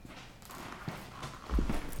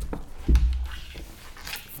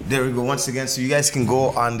There we go once again. So you guys can go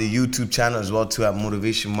on the YouTube channel as well too at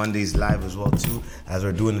Motivation Mondays live as well too as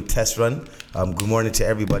we're doing the test run. Good morning to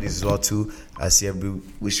everybody as well too. I see everybody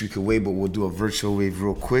wish we could wave, but we'll do a virtual wave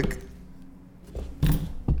real quick.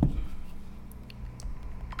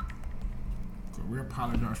 We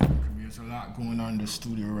apologize for the career. There's a lot going on in the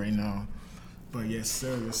studio right now. But yes,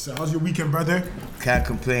 sir. How's your weekend, brother? Can't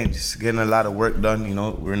complain. Just getting a lot of work done. You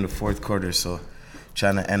know, we're in the fourth quarter, so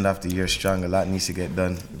trying to end off the year strong. A lot needs to get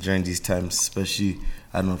done during these times, especially,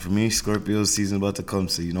 I don't know, for me, Scorpio season about to come.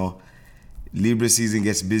 So, you know, Libra season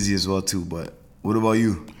gets busy as well too. But what about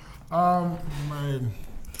you? My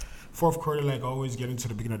fourth quarter, like always, getting to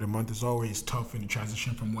the beginning of the month is always tough in the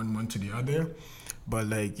transition from one month to the other. But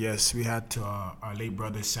like, yes, we had to our late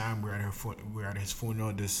brother Sam. We were at his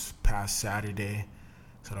funeral this past Saturday,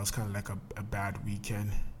 so that was kind of like a bad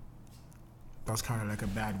weekend. To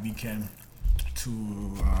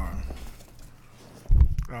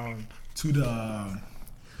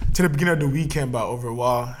the beginning of the weekend, but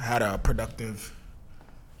overall had a productive.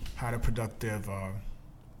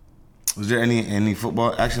 Was there any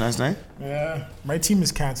football action last night? Yeah, my team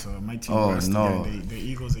is canceled. My team lost again. The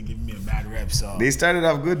Eagles are giving me a bad rep. So they started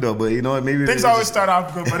off good though, but you know maybe things always start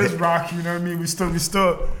off good, but it's rocky. You know what I mean? We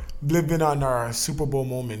still living on our Super Bowl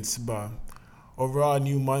moments, but overall,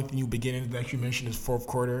 new month, new beginnings. Like you mentioned, is fourth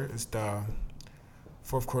quarter. It's the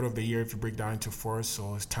fourth quarter of the year if you break down into four.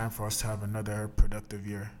 So it's time for us to have another productive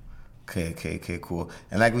year. Okay, cool.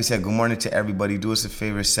 And like we said, good morning to everybody. Do us a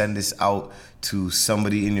favor, send this out to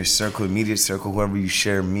somebody in your circle, immediate circle, whoever you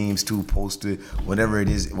share memes to, post it, whatever it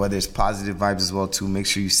is, whether it's positive vibes as well too. Make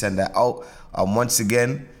sure you send that out. Once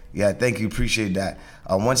again, yeah, thank you, appreciate that.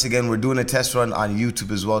 Once again, we're doing a test run on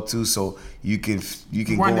YouTube as well too, so you can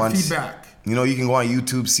go on feedback. You know, you can go on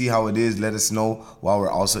YouTube, see how it is, let us know while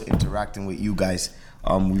we're also interacting with you guys.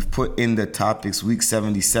 We've put in the topics, week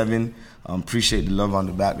 77. Appreciate the love on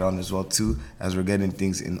the background as well too, as we're getting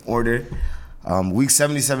things in order. Week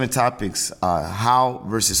 77 topics: how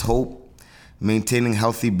versus hope, maintaining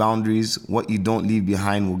healthy boundaries, what you don't leave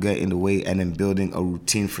behind will get in the way, and then building a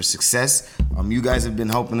routine for success. You guys have been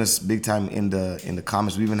helping us big time in the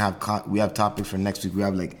comments. We even have topics for next week. We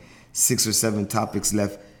have like 6 or 7 topics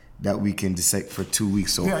left that we can decide for 2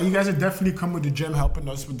 weeks. So yeah, you guys are definitely coming with the gym, helping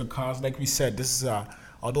us with the cause. Like we said, this is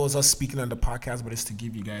although it's us speaking on the podcast, but it's to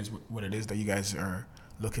give you guys what it is that you guys are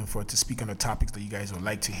looking for, to speak on the topics that you guys would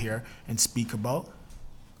like to hear and speak about.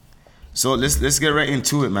 So let's get right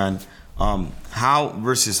into it, man. How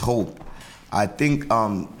versus hope. I think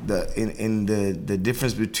the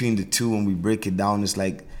difference between the two when we break it down is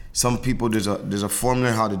like some people there's a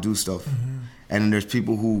formula how to do stuff. Mm-hmm. And there's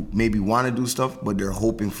people who maybe want to do stuff, but they're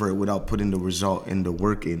hoping for it without putting the result and the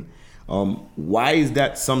work in. Why is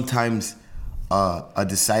that sometimes a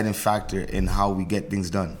deciding factor in how we get things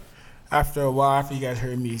done? After a while, after you guys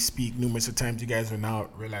heard me speak numerous of times, you guys will now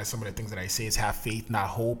realize some of the things that I say is have faith, not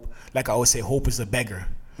hope. Like I always say, hope is a beggar.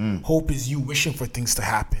 Hope is you wishing for things to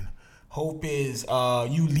happen. Hope is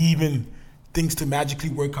you leaving things to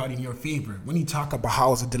magically work out in your favor. When you talk about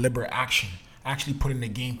how it's a deliberate action, actually putting a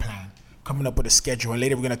game plan, coming up with a schedule, and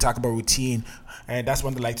later we're going to talk about routine, and that's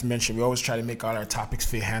one thing I like to mention. We always try to make all our topics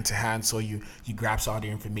fit hand to hand, so you grasp all the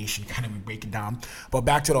information, kind of we break it down. But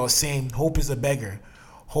back to what I was saying, hope is a beggar.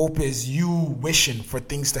 Hope is you wishing for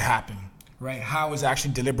things to happen, right? How is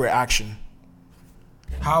actually deliberate action?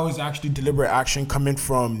 How is actually deliberate action coming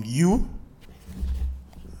from you?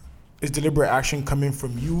 Is deliberate action coming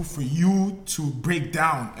from you for you to break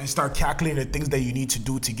down and start calculating the things that you need to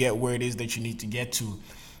do to get where it is that you need to get to.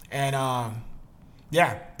 And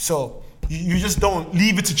so you just don't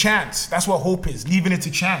leave it to chance. That's what hope is, leaving it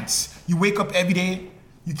to chance. You wake up every day,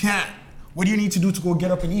 you can't. What do you need to do to go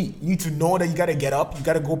get up and eat? You need to know that you got to get up, you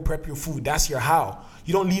got to go prep your food. That's your how.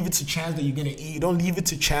 You don't leave it to chance that you're going to eat. You don't leave it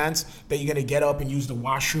to chance that you're going to get up and use the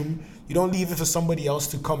washroom. You don't leave it for somebody else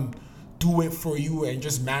to come do it for you and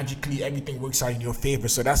just magically everything works out in your favor.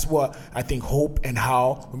 So that's what I think hope and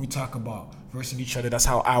how, when we talk about versus each other, that's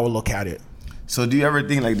how I will look at it. So do you ever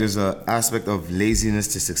think like there's an aspect of laziness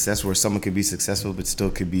to success where someone could be successful but still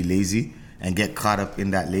could be lazy and get caught up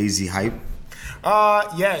in that lazy hype?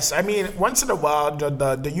 Yes. I mean, once in a while,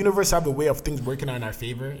 the universe have a way of things working out in our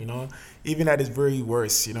favor, you know, even at its very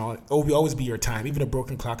worst, you know. It will always be your time. Even a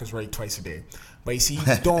broken clock is right twice a day. But you see,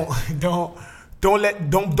 don't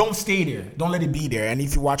stay there. Don't let it be there. And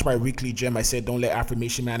if you watch my weekly gym, I said don't let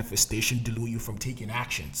affirmation manifestation delude you from taking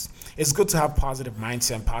actions. It's good to have positive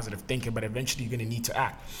mindset and positive thinking, but eventually you're going to need to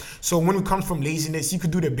act. So when it comes from laziness, you could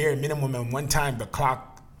do the bare minimum, and one time the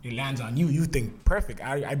clock it lands on you, you think, perfect,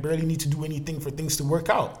 I barely need to do anything for things to work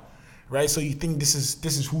out, right? So you think this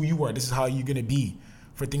is who you are, this is how you're going to be.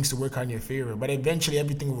 for things to work out in your favor. But eventually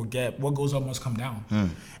everything will what goes up must come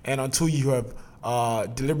down. And until you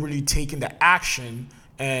have deliberately taken the action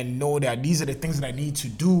and know that these are the things that I need to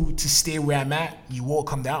do to stay where I'm at, you will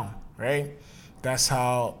come down, right? That's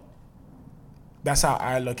how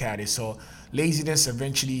I look at it. So laziness,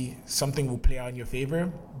 eventually something will play out in your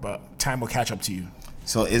favor, but time will catch up to you.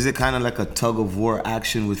 So is it kind of like a tug of war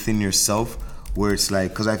action within yourself, where it's like,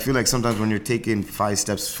 because I feel like sometimes when you're taking 5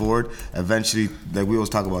 steps forward, eventually, like we always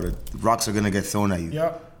talk about it, rocks are going to get thrown at you.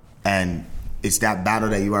 Yep. And it's that battle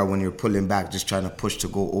that you are when you're pulling back, just trying to push to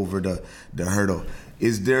go over the hurdle.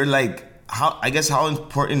 Is there like, how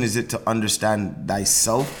important is it to understand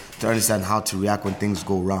thyself, to understand how to react when things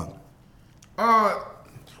go wrong?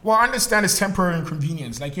 Well, I understand it's temporary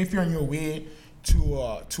inconvenience. Like if you're on your way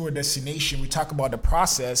to a destination, we talk about the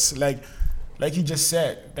process. Like you just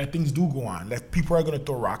said, that things do go on. Like people are gonna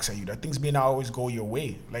throw rocks at you. That things may not always go your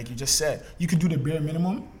way. Like you just said, you can do the bare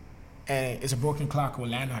minimum, and it's a broken clock will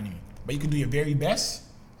land on you. But you can do your very best.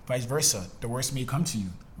 Vice versa, the worst may come to you,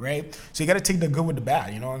 right? So you got to take the good with the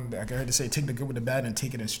bad. You know, like I heard to say, take the good with the bad and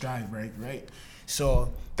take it in stride, right?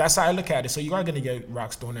 So that's how I look at it. So you are gonna get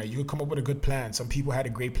rocks thrown at you. You can come up with a good plan. Some people had a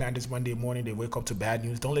great plan this Monday morning. They wake up to bad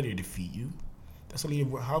news. Don't let it defeat you. That's only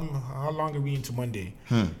how long are we into Monday?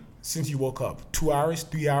 Since you woke up, 2 hours,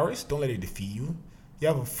 3 hours. Don't let it defeat you. You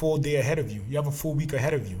have a full day ahead of you. You have a full week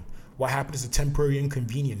ahead of you. What happened is a temporary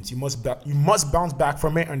inconvenience. You must bounce back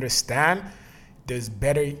from it. Understand, there's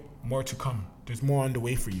more to come. There's more on the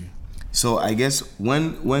way for you. So I guess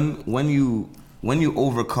when you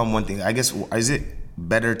overcome one thing, I guess, is it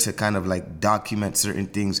better to kind of like document certain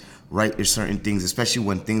things, write certain things, especially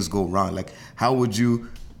when things go wrong? Like, what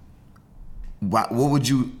would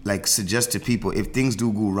you like suggest to people if things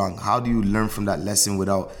do go wrong? How do you learn from that lesson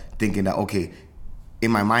without thinking that, okay, in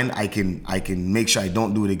my mind, I can make sure I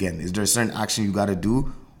don't do it again? Is there a certain action you got to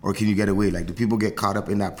do, or can you get away? Like, do people get caught up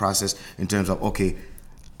in that process in terms of, okay,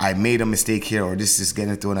 I made a mistake here, or this is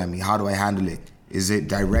getting thrown at me. How do I handle it? Is it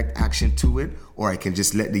direct action to it, or I can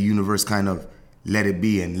just let the universe kind of let it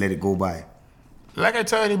be and let it go by? Like I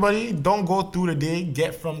tell anybody, don't go through the day,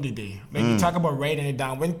 get from the day. Like you talk about writing it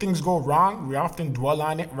down. When things go wrong, we often dwell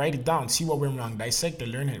on it, write it down, see what went wrong, dissect it,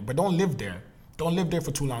 learn it. But don't live there. Don't live there for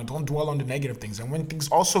too long. Don't dwell on the negative things. And when things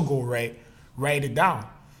also go right, write it down.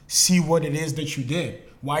 See what it is that you did,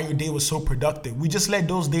 why your day was so productive. We just let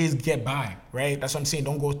those days get by, right? That's what I'm saying.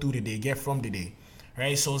 Don't go through the day, get from the day,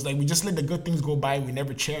 right? So it's like we just let the good things go by. We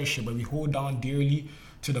never cherish it, but we hold on dearly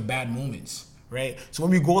to the bad moments, right? So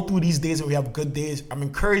when we go through these days and we have good days, I'm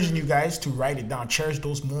encouraging you guys to write it down, cherish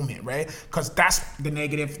those moments, right? Because that's the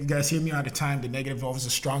negative. You guys hear me all the time. The negative is always a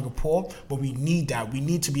stronger pull, but we need that. We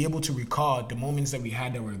need to be able to recall the moments that we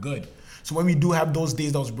had that were good. So when we do have those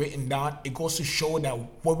days that was written down, it goes to show that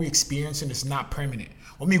what we're experiencing is not permanent.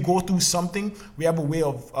 When we go through something, we have a way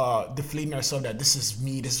of deflating ourselves that this is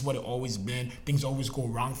me, this is what it always been, things always go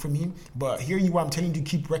wrong for me. But here you are, I'm telling you to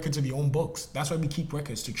keep records of your own books. That's why we keep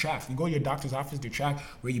records, to track. You go to your doctor's office to track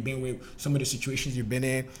where you've been with, some of the situations you've been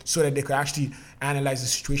in, so that they could actually analyze the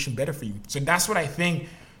situation better for you. So that's what I think,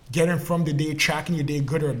 getting from the day, tracking your day,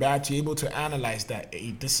 good or bad, to be able to analyze that,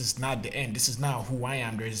 hey, this is not the end, this is not who I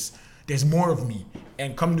am, there's more of me.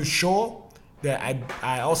 And come to show that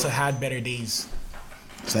I also had better days.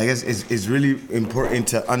 So I guess it's really important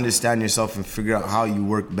to understand yourself and figure out how you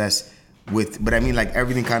work best with, but I mean, like,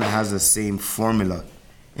 everything kind of has the same formula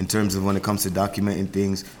in terms of when it comes to documenting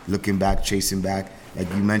things, looking back, chasing back. Like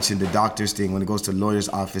you mentioned the doctor's thing, when it goes to lawyer's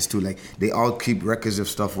office too, like they all keep records of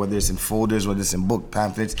stuff, whether it's in folders, whether it's in book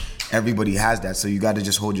pamphlets, everybody has that. So you got to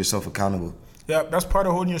just hold yourself accountable. Yeah, that's part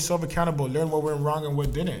of holding yourself accountable. Learn what went wrong and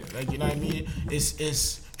what didn't. Like, you know what I mean?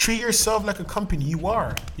 It's treat yourself like a company.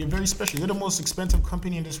 You're very special. You're the most expensive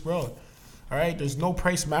company in this world. All right? There's no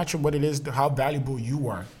price matching what it is, how valuable you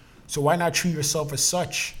are. So why not treat yourself as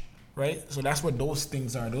such, right? So that's what those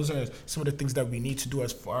things are. Those are some of the things that we need to do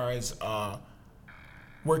as far as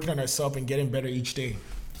working on ourselves and getting better each day.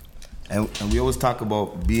 And we always talk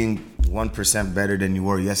about being 1% better than you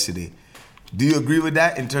were yesterday. Do you agree with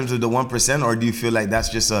that in terms of the 1%, or do you feel like that's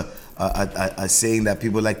just a saying that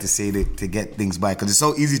people like to say to get things by? Because it's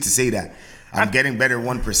so easy to say that I'm getting better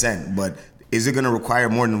 1%, but is it going to require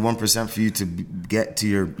more than 1% for you to get to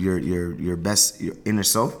your best, your inner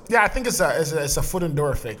self? Yeah, I think it's a foot and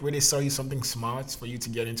door effect, where they sell you something small, it's for you to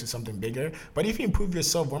get into something bigger. But if you improve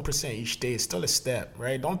yourself 1% each day, it's still a step,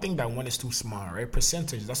 right? Don't think that one is too small, right?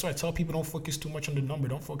 Percentage. That's why I tell people, don't focus too much on the number.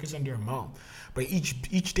 Don't focus on the amount. But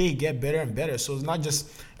each day get better and better. So it's not just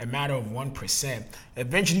a matter of 1%.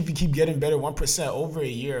 Eventually, if you keep getting better 1% over a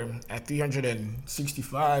year at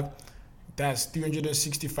 365, that's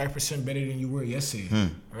 365% better than you were yesterday,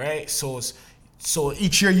 right? So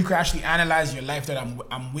each year you can actually analyze your life that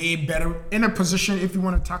I'm way better in a position. If you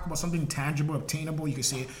want to talk about something tangible, obtainable, you can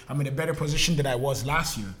say I'm in a better position than I was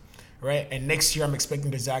last year, right? And next year I'm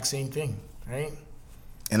expecting the exact same thing, right?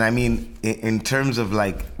 And I mean, in terms of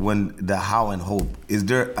like when the how and hope, is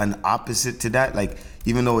there an opposite to that? Like,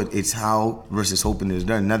 even though it's how versus hope, and is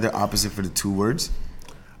there another opposite for the two words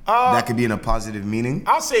that could be in a positive meaning?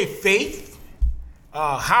 I'll say faith.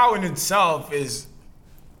 How in itself is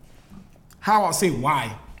how. I'll say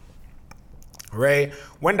why. Right?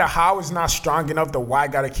 When the how is not strong enough, the why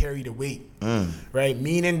gotta carry the weight. Right?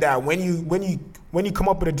 Meaning that when you come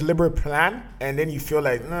up with a deliberate plan and then you feel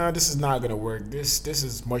like, no, this is not gonna work. This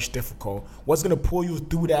is much difficult. What's gonna pull you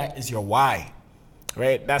through that is your why.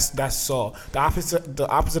 Right? That's so. The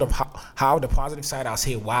opposite of how, the positive side, I'll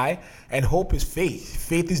say why. And hope is faith.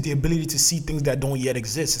 Faith is the ability to see things that don't yet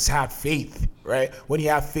exist. It's have faith, right? When you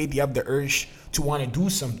have faith, you have the urge to want to do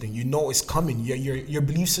something. You know it's coming. Your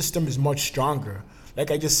belief system is much stronger. Like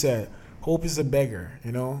I just said, hope is a beggar,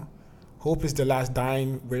 you know? Hope is the last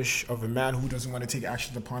dying wish of a man who doesn't want to take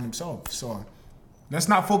action upon himself. So let's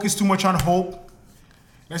not focus too much on hope.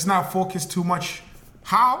 Let's not focus too much.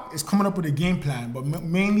 How is coming up with a game plan, but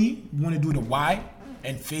mainly we want to do the why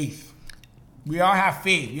and faith. We all have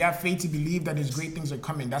faith. We have faith to believe that there's great things are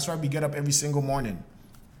coming. That's why we get up every single morning.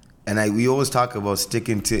 And we always talk about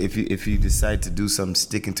sticking to, if you decide to do something,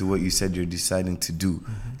 sticking to what you said you're deciding to do.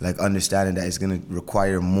 Like understanding that it's going to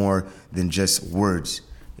require more than just words.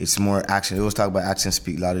 It's more action. We always talk about actions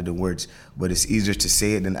speak louder than words, but it's easier to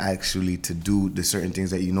say it than actually to do the certain things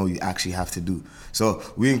that you know you actually have to do. So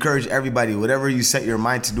we encourage everybody, whatever you set your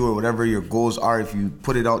mind to do or whatever your goals are, if you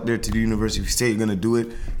put it out there to the universe, if you say you're going to do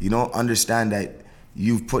it, you know, understand that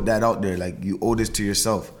you've put that out there. Like, you owe this to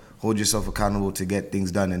yourself. Hold yourself accountable to get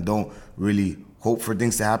things done, and don't really hope for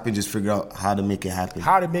things to happen. Just figure out how to make it happen.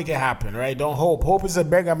 How to make it happen, right? Don't hope. Hope is a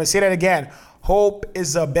beggar. I'm going to say that again. Hope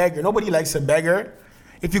is a beggar. Nobody likes a beggar.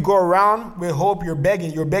 If you go around with hope, you're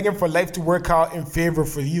begging. You're begging for life to work out in favor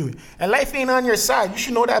for you. And life ain't on your side. You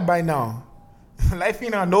should know that by now. Life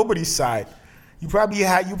ain't on nobody's side. You probably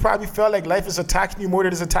felt like life is attacking you more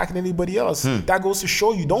than it's attacking anybody else. That goes to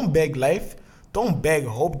show you, don't beg life. Don't beg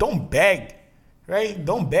hope. Don't beg, right?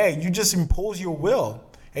 Don't beg. You just impose your will,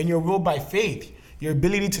 and your will by faith. Your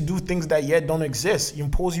ability to do things that yet don't exist. You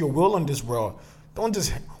impose your will on this world. Don't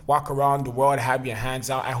just walk around the world, have your hands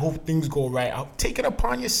out. I hope things go right. Take it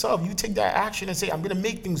upon yourself. You take that action and say, I'm going to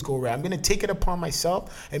make things go right. I'm going to take it upon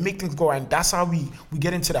myself and make things go right. And that's how we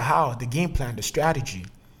get into the how, the game plan, the strategy,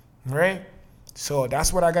 right? So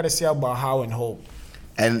that's what I got to say about how and hope.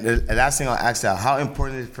 And the last thing I'll ask that, how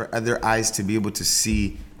important is it for other eyes to be able to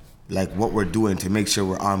see like what we're doing, to make sure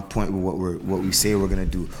we're on point with what we say we're going to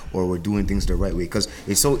do, or we're doing things the right way? Because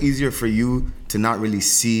it's so easier for you to not really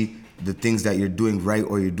see the things that you're doing right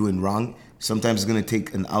or you're doing wrong. Sometimes it's going to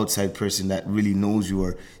take an outside person that really knows you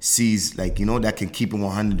or sees, like, you know, that can keep it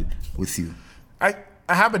 100 with you. I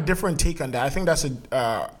have a different take on that. I think that's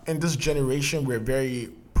in this generation, we're very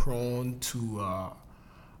prone to,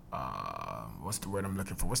 what's the word I'm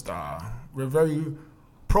looking for? We're very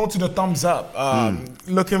prone to the thumbs up,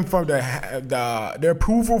 looking for the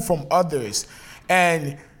approval from others.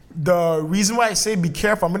 And the reason why I say be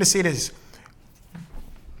careful, I'm going to say this.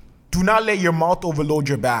 Do not let your mouth overload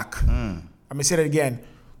your back. I'm going to say that again.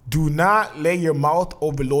 Do not let your mouth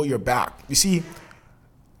overload your back. You see,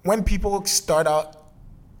 when people start out,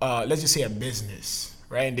 let's just say a business,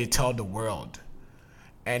 right? And they tell the world.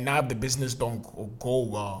 And now if the business don't go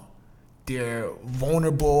well, they're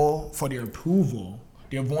vulnerable for their approval.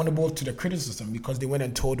 They're vulnerable to the criticism because they went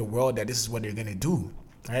and told the world that this is what they're going to do.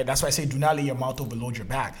 Right? That's why I say do not let your mouth overload your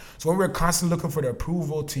back. So when we're constantly looking for the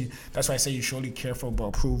approval, that's why I say you should be careful about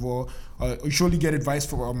approval. You should get advice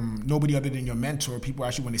from nobody other than your mentor. People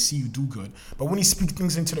actually want to see you do good. But when you speak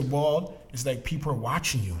things into the world, it's like people are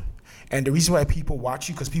watching you. And the reason why people watch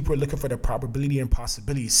you, because people are looking for the probability and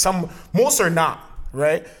possibility. Most are not,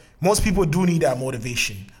 right? Most people do need that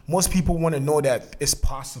motivation. Most people want to know that it's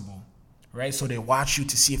possible, right? So they watch you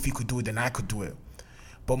to see if you could do it, then I could do it.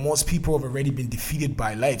 But most people have already been defeated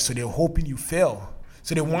by life, so they're hoping you fail.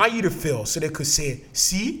 So they want you to fail, so they could say,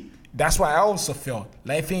 see, that's why I also failed.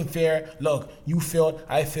 Life ain't fair. Look, you failed,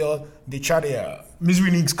 I failed. They try to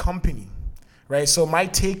misery needs company, right? So my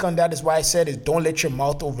take on that is why I said is don't let your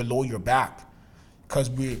mouth overload your back. Because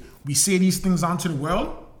we say these things onto the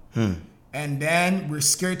world, and then we're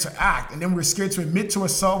scared to act. And then we're scared to admit to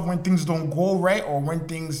ourselves when things don't go right or when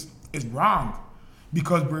things is wrong.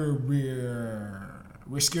 Because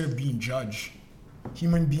we're scared of being judged.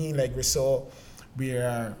 Human being, like we're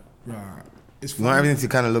It's You want everything to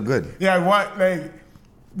kind of look good. Yeah,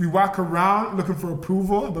 we walk around looking for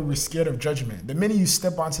approval, but we're scared of judgment. The minute you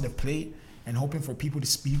step onto the plate and hoping for people to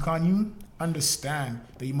speak on you, understand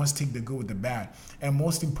that you must take the good with the bad. And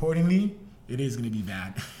most importantly, it is going to be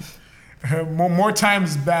bad. more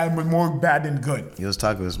times bad, but more bad than good. He was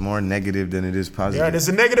talking, it's more negative than it is positive. Yeah, there's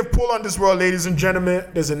a negative pull on this world, ladies and gentlemen.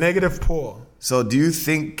 There's a negative pull. So do you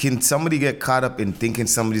think, can somebody get caught up in thinking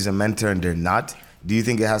somebody's a mentor and they're not? Do you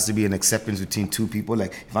think it has to be an acceptance between two people?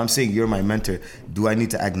 Like, if I'm saying you're my mentor, do I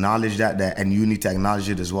need to acknowledge that and you need to acknowledge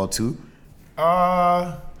it as well too?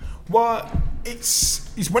 Well,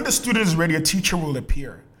 it's when the student is ready, a teacher will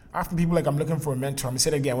appear. Often people I'm looking for a mentor. I'm going to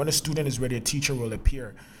say it again. When a student is ready, a teacher will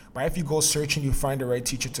appear. But if you go searching, you find the right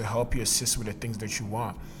teacher to help you assist with the things that you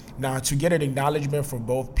want. Now, to get an acknowledgement from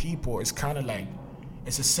both people, it's kind of like,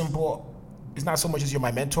 it's not so much as you're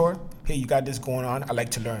my mentor. Hey, you got this going on. I like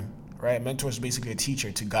to learn. Right? Mentor is basically a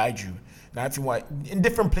teacher to guide you. Now, if you want, in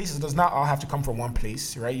different places, it does not all have to come from one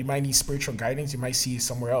place, right? You might need spiritual guidance. You might see it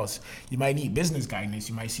somewhere else. You might need business guidance.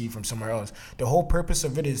 You might see it from somewhere else. The whole purpose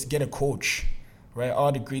of it is get a coach, right?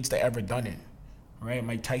 All the greats that ever done it, right?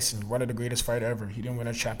 Mike Tyson, one of the greatest fighter ever. He didn't win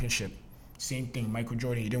a championship. Same thing, Michael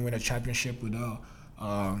Jordan. He didn't win a championship with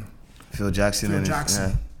Phil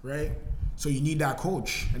Jackson. Right? So you need that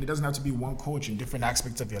coach, and it doesn't have to be one coach in different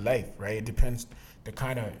aspects of your life, right? It depends the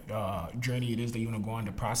kind of journey it is that you want to go on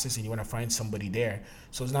the process, and you want to find somebody there.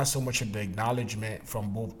 So it's not so much of the acknowledgement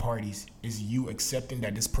from both parties, is you accepting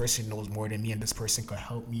that this person knows more than me and this person could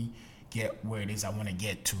help me get where it is I want to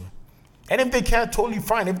get to. And if they can't, totally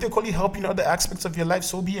fine. If they can only help you in other aspects of your life,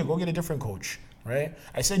 so be it. Go get a different coach, right?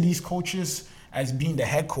 I said these coaches as being the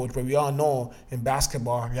head coach, but we all know in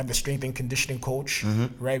basketball, we have the strength and conditioning coach,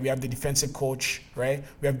 right? We have the defensive coach, right?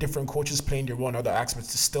 We have different coaches playing their role in other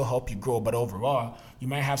aspects to still help you grow. But overall, you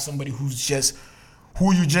might have somebody who you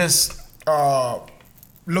just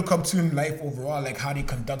look up to in life overall, like how they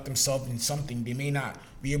conduct themselves in something. They may not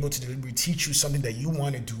be able to teach you something that you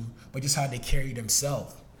want to do, but just how they carry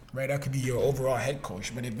themselves, right? That could be your overall head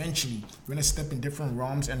coach. But eventually, you're going to step in different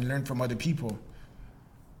realms and learn from other people.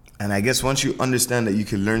 And I guess once you understand that you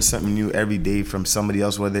can learn something new every day from somebody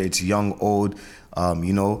else, whether it's young, old, I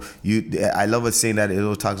love a saying that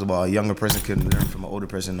it talks about a younger person can learn from an older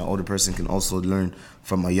person, and an older person can also learn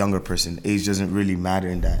from a younger person. Age doesn't really matter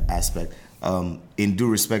in that aspect. In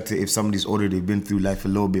due respect to if somebody's older, they've been through life a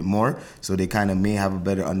little bit more, so they kind of may have a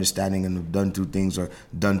better understanding and have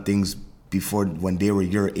done things before when they were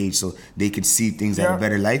your age, so they could see things at a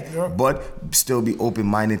better light, but still be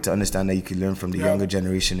open-minded to understand that you can learn from the younger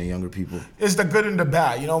generation and younger people. It's the good and the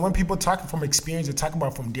bad. When people talk from experience, they talk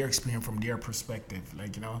about from their experience, from their perspective.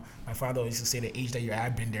 My father used to say, the age that you're at,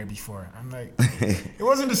 I've been there before. I'm like, it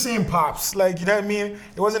wasn't the same, Pops. You know what I mean?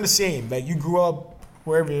 It wasn't the same. You grew up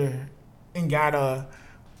wherever in Ghana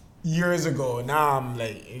years ago. Now I'm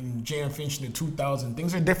in J.M. Finch in the 2000s.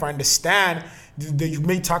 Things are different. I understand that you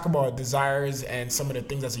may talk about desires and some of the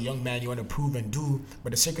things as a young man you want to prove and do,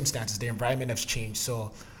 but the circumstances, the environment has changed.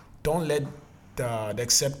 So don't let the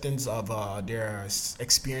acceptance of their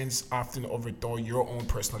experience often overthrow your own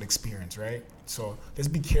personal experience, right? So let's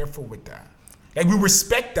be careful with that. We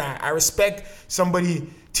respect that. I respect somebody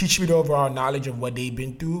teach me the overall knowledge of what they've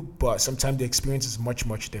been through, but sometimes the experience is much,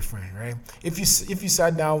 much different, right? If you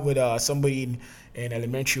sat down with somebody in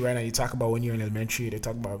elementary right now, you talk about when you're in elementary, they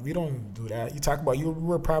talk about, we don't do that. You talk about you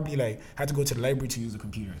were probably had to go to the library to use a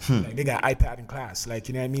computer. They got iPad in class,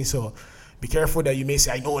 you know what I mean? So be careful that you may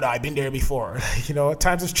say, I know that I've been there before.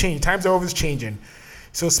 Times have changed. Times are always changing.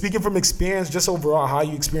 So speaking from experience, just overall how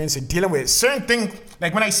you experience it, dealing with certain things,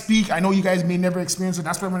 when I speak, I know you guys may never experience it.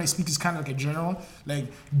 That's why when I speak, it's kind of a general,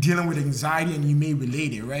 dealing with anxiety, and you may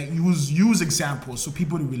relate it, right? Use examples so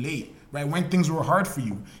people to relate, right? When things were hard for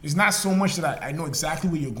you. It's not so much that I know exactly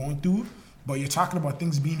what you're going through, but you're talking about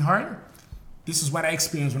things being hard. This is what I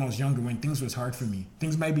experienced when I was younger, when things was hard for me.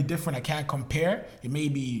 Things might be different. I can't compare. It may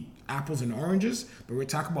be apples and oranges, but we're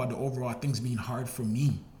talking about the overall things being hard for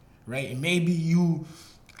me. Right? It may be you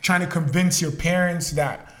trying to convince your parents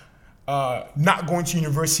that not going to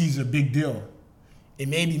university is a big deal. It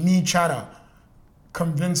may be me trying to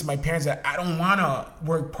convince my parents that I don't want to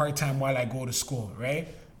work part-time while I go to school, right?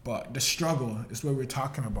 But the struggle is what we're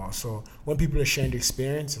talking about. So when people are sharing their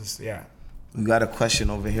experiences, We got a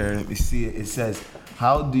question over here. Let me see it. It says,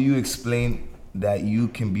 how do you explain that you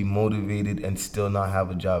can be motivated and still not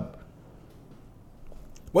have a job?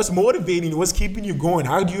 What's motivating you? What's keeping you going?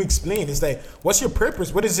 How do you explain? It's what's your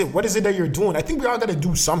purpose? What is it? What is it that you're doing? I think we all got to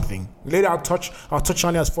do something. Later, I'll touch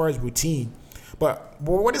on it as far as routine. But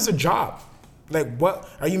what is a job? What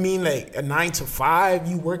are you mean? A 9 to 5?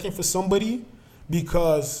 You working for somebody?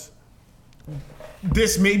 because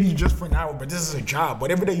this may be just for now, but this is a job.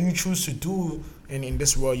 Whatever that you choose to do in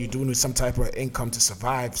this world, you're doing with some type of income to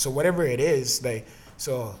survive. So whatever it is,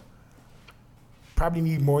 so probably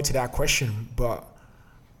need more to that question, but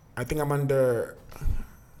I think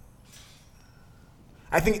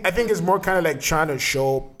I think it's more kind of like trying to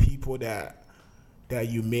show people that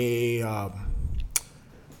you may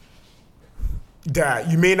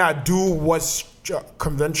not do what's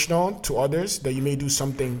conventional to others, that you may do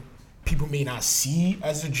something people may not see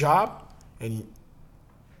as a job, and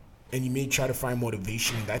you may try to find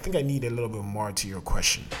motivation. I think I need a little bit more to your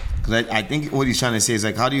question. Because I think what he's trying to say is,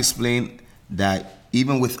 like, how do you explain that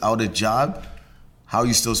even without a job, how are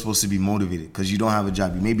you still supposed to be motivated? Because you don't have a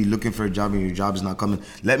job. You may be looking for a job and your job is not coming.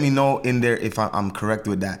 Let me know in there if I'm correct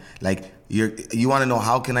with that. Like, you want to know,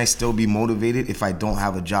 how can I still be motivated if I don't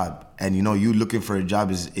have a job? And you looking for a job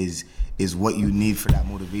is what you need for that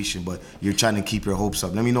motivation, but you're trying to keep your hopes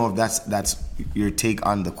up. Let me know if that's your take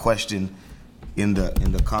on the question in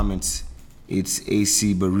the comments. It's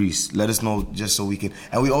AC Baris. Let us know just so we can.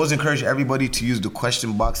 And we always encourage everybody to use the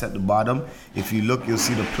question box at the bottom. If you look, you'll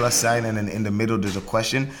see the plus sign, and then in the middle there's a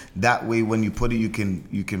question. That way, when you put it, you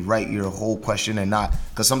can write your whole question and not,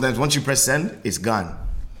 because sometimes once you press send, it's gone.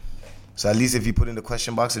 So at least if you put in the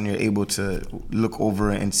question box, and you're able to look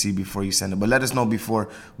over it and see before you send it. But let us know before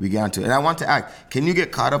we get onto it. And I want to ask, can you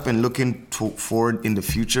get caught up in looking forward in the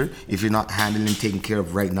future if you're not handling, taking care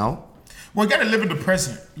of right now? Well, you gotta live in the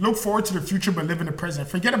present. Look forward to the future, but live in the present.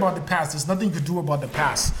 Forget about the past. There's nothing to do about the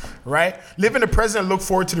past, right? Live in the present, look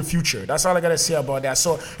forward to the future. That's all I gotta say about that.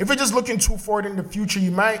 So if you're just looking too forward in the future,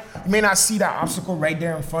 you may not see that obstacle right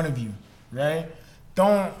there in front of you, right?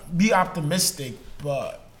 Don't be optimistic,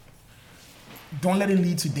 but don't let it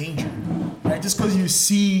lead to danger, right? Just because you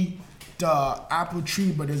see the apple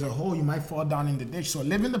tree, but there's a hole, you might fall down in the ditch. So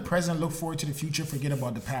live in the present, look forward to the future, forget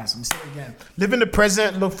about the past. I'm saying again, live in the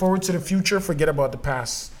present, look forward to the future, forget about the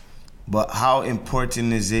past. But how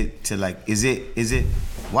important is it to, like, is it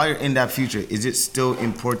while you're in that future, is it still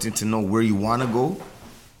important to know where you want to go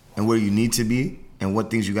and where you need to be and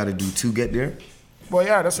what things you got to do to get there? Well,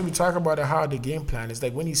 yeah, that's what we talk about, how the game plan is.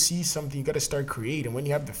 Like, when you see something, you got to start creating. When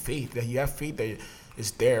you have the faith, that you have faith that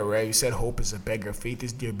it's there, right? You said hope is a beggar. Faith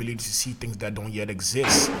is the ability to see things that don't yet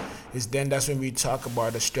exist. That's when we talk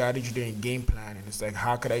about the strategy and game plan. And it's like,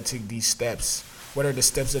 how could I take these steps? What are the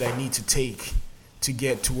steps that I need to take to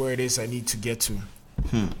get to where it is I need to get to?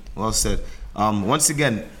 Well said. Once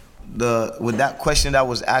again, with that question that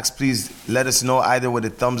was asked, please let us know either with a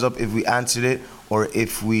thumbs up if we answered it or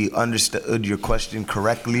if we understood your question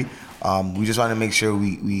correctly. We just want to make sure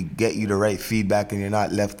we get you the right feedback and you're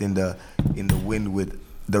not left in the wind with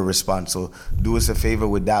the response. So do us a favor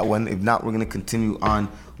with that one. If not, we're going to continue on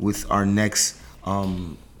with our next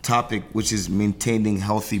topic, which is maintaining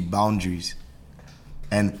healthy boundaries.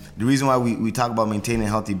 And the reason why we talk about maintaining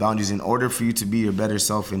healthy boundaries, in order for you to be your better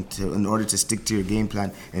self and in order to stick to your game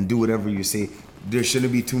plan and do whatever you say, there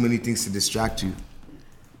shouldn't be too many things to distract you.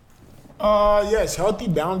 Yes, healthy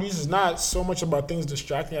boundaries is not so much about things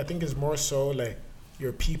distracting. I think it's more so like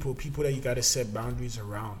your people that you got to set boundaries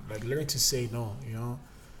around. Like, learn to say no,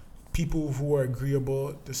 People who are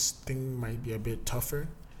agreeable, this thing might be a bit tougher,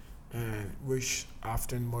 and which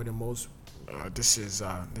often more than most, this is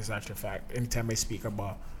actually a fact. Anytime I speak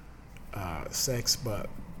about sex,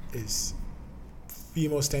 but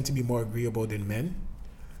females tend to be more agreeable than men.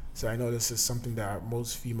 So I know this is something that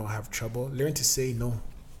most females have trouble. Learn to say no.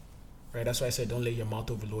 Right, that's why I said don't let your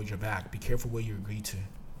mouth overload your back. Be careful what you agree to.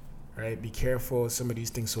 Right, be careful of some of these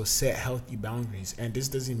things. So set healthy boundaries. And this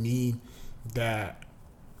doesn't mean that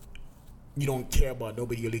you don't care about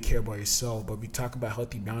nobody, you only care about yourself. But we talk about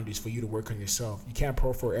healthy boundaries for you to work on yourself. You can't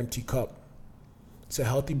pour for an empty cup. So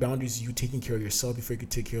healthy boundaries is you taking care of yourself before you can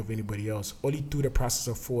take care of anybody else. Only through the process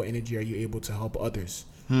of full energy are you able to help others.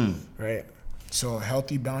 Right? So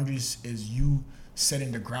healthy boundaries is you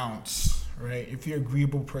setting the grounds. Right? If you're an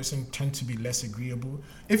agreeable person, tend to be less agreeable.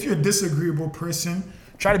 If you're a disagreeable person,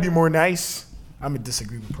 try to be more nice. I'm a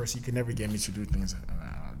disagreeable person. You can never get me to do things.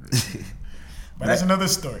 But that's another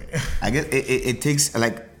story. I guess it takes,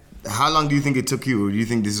 like, how long do you think it took you, or do you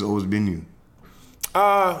think this has always been you?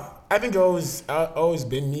 I think it's always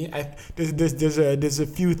been me. There's a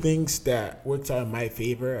few things that worked out in my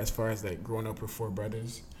favor as far as like growing up with 4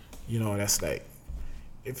 brothers. That's like,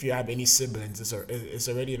 if you have any siblings, it's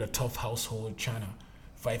already in a tough household trying to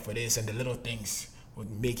fight for this, and the little things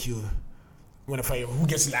would make you want to fight. Who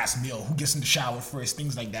gets the last meal? Who gets in the shower first?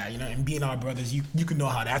 Things like that, And being our brothers, you can know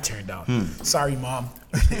how that turned out. Sorry, Mom.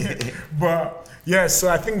 But yeah, so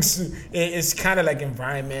I think it's kind of like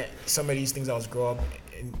environment. Some of these things I was growing up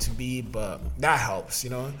to be, but that helps, you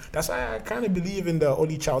know. That's why I kind of believe in the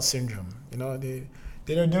only child syndrome. You know, they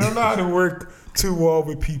don't know how to work too well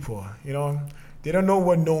with people. You know, they don't know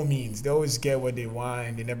what no means. They always get what they want,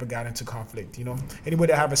 and they never got into conflict. You know,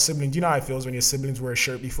 anybody that have a sibling, do you know how it feels when your siblings wear a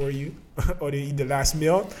shirt before you, or they eat the last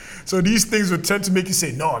meal? So these things would tend to make you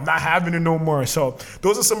say, no, I'm not having it no more. So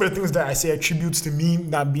those are some of the things that I say attributes to me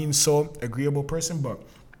not being so agreeable person, but.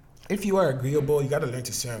 If you are agreeable, you got to learn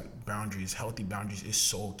to set boundaries. Healthy boundaries is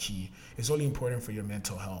so key. It's only important for your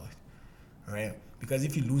mental health, right? Because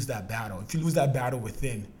if you lose that battle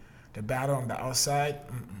within, the battle on the outside,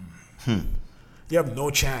 you have no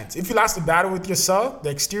chance. If you lost the battle with yourself, the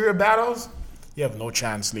exterior battles, you have no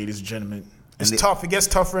chance, ladies and gentlemen. It's tough. It gets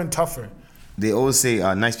tougher and tougher. They always say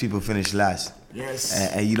nice people finish last. Yes.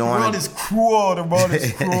 And you don't want The world is cruel. The world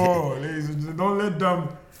is cruel. Ladies and gentlemen, don't let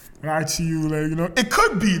them lie to you. Like, you know, it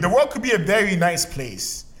could be. The world could be a very nice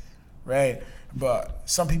place, right? But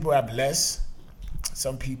some people have less.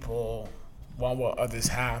 Some people want what others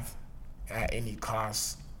have at any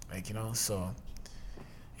cost. Like, you know, so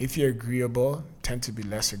if you're agreeable, tend to be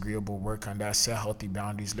less agreeable. Work on that. Set healthy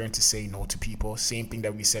boundaries. Learn to say no to people. Same thing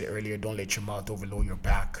that we said earlier. Don't let your mouth overload your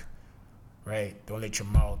back, right? Don't let your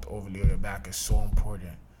mouth overload your back. It's so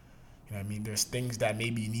important. You know what I mean? There's things that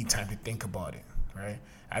maybe you need time to think about it, right?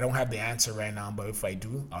 I don't have the answer right now, but if I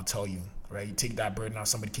do, I'll tell you, right? You take that burden off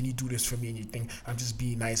somebody. Can you do this for me? And you think, I'm just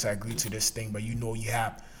being nice. I agree to this thing, but you know you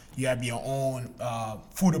have your own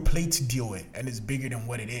food or plate to deal with, and it's bigger than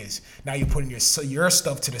what it is. Now you're putting your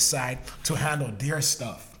stuff to the side to handle their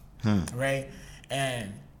stuff, right?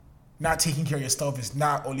 And not taking care of your stuff is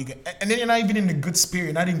not only good. And then you're not even in the good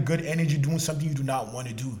spirit, not in good energy, doing something you do not want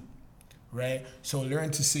to do, right? So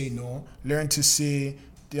learn to say no. Learn to say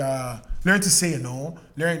no.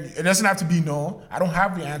 It doesn't have to be no. I don't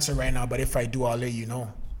have the answer right now, but if I do, I'll let you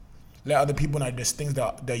know. Let other people know there's things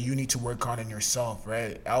that you need to work on in yourself,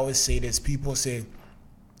 right? I always say this. People say,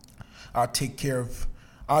 I'll take care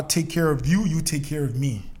of you, you take care of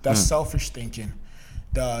me. That's selfish thinking.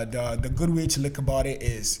 The good way to look about it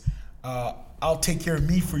is I'll take care of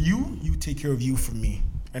me for you, you take care of you for me.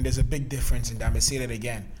 And there's a big difference in that. I'm gonna say that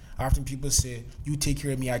again. Often people say, you take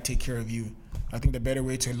care of me, I take care of you. I think the better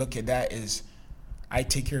way to look at that is I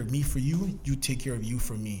take care of me for you, you take care of you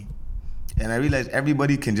for me. And I realize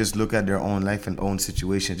everybody can just look at their own life and own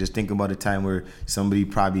situation. Just think about a time where somebody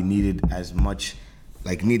probably needed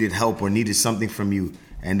help or needed something from you.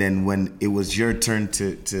 And then when it was your turn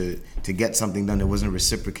to get something done, it wasn't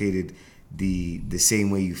reciprocated the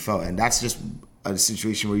same way you felt. And that's just a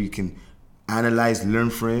situation where you can analyze,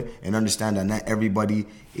 learn from it, and understand that not everybody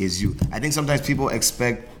is you. I think sometimes people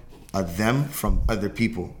expect a them from other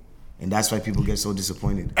people. And that's why people get so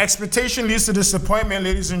disappointed. Expectation leads to disappointment,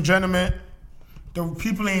 ladies and gentlemen. The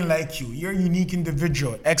people ain't like you. You're a unique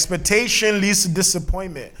individual. Expectation leads to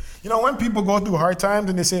disappointment. You know, when people go through hard times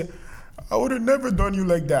and they say, I would have never done you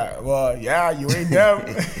like that. Well, yeah, you ain't them.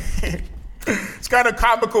 It's kind of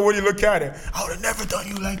comical when you look at it. I would have never done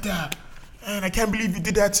you like that. Man, I can't believe you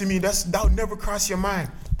did that to me. That would never cross your mind.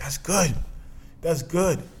 That's good. That's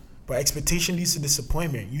good. But expectation leads to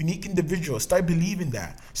disappointment. Unique individuals, start believing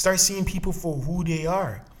that. Start seeing people for who they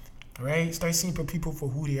are, right? Start seeing people for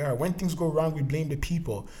who they are. When things go wrong, we blame the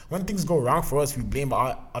people. When things go wrong for us, we blame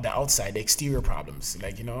the outside, the exterior problems.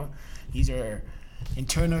 Like, you know, these are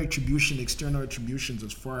internal attribution, external attributions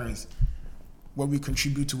as far as what we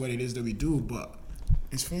contribute to what it is that we do. But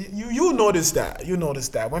it's for you notice that. You notice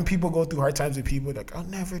that. When people go through hard times with people, like, I'll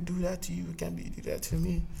never do that to you. You can't do that to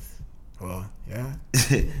me. Well, yeah.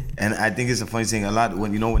 And I think it's a funny thing. A lot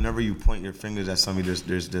whenever you point your fingers at somebody,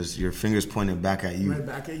 there's your fingers pointing back at you. Right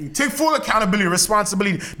back at you. Take full accountability,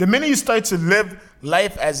 responsibility. The minute you start to live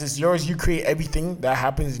life as it's yours, you create everything that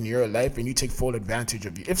happens in your life, and you take full advantage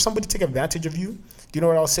of you. If somebody take advantage of you, do you know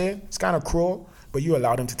what I'll say? It's kind of cruel, but you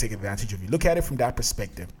allow them to take advantage of you. Look at it from that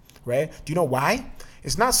perspective, right? Do you know why?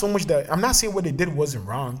 It's not so much that I'm not saying what they did wasn't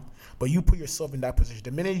wrong, but you put yourself in that position.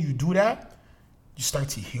 The minute you do that, you start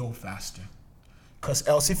to heal faster. Because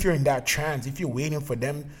else, if you're in that trance, if you're waiting for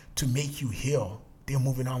them to make you heal, they're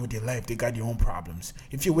moving on with their life. They got their own problems.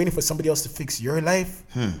 If you're waiting for somebody else to fix your life,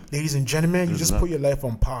 ladies and gentlemen, you just put your life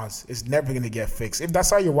on pause. It's never going to get fixed. If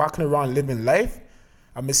that's how you're walking around living life,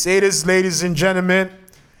 I'm going to say this, ladies and gentlemen,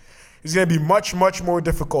 it's going to be much, much more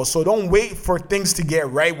difficult. So don't wait for things to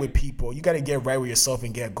get right with people. You got to get right with yourself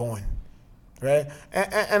and get going. Right?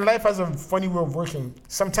 And life has a funny way of working.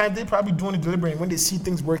 Sometimes they probably doing it deliberately. When they see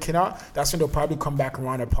things working out, that's when they'll probably come back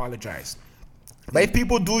around and apologize. But if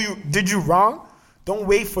people did you wrong, don't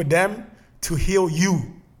wait for them to heal you.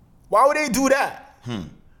 Why would they do that?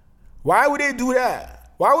 Why would they do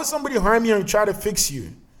that? Why would somebody harm you and try to fix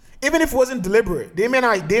you? Even if it wasn't deliberate, they may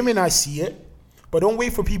not see it, but don't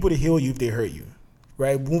wait for people to heal you if they hurt you,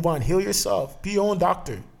 right? Move on, heal yourself, be your own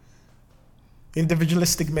doctor.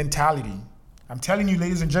 Individualistic mentality. I'm telling you,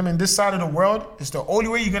 ladies and gentlemen, this side of the world is the only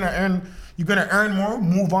way you're gonna earn more,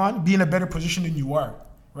 move on, be in a better position than you are,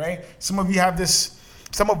 right? Some of you have this.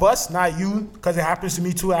 Some of us, not you, because it happens to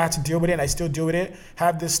me too. I had to deal with it, and I still deal with it.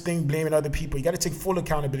 Have this thing blaming other people. You got to take full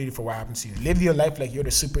accountability for what happens to you. Live your life like you're the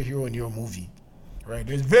superhero in your movie, right?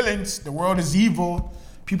 There's villains. The world is evil.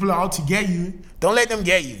 People are out to get you. Don't let them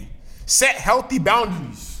get you. Set healthy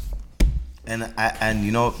boundaries. And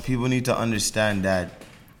you know, people need to understand that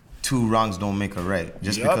 2 wrongs don't make a right.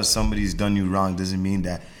 Just because somebody's done you wrong doesn't mean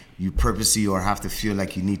that you purposely or have to feel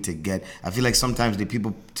like you need to get. I feel like sometimes the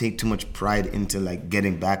people take too much pride into like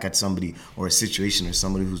getting back at somebody or a situation or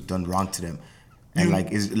somebody who's done wrong to them. And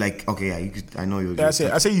like, is like, okay, yeah, I know you're. That's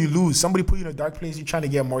it. I say you lose. Somebody put you in a dark place. You're trying to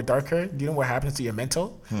get more darker. Do you know what happens to your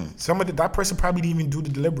mental? That person probably didn't even do the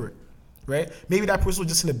deliberate, right? Maybe that person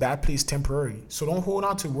was just in a bad place temporarily. So don't hold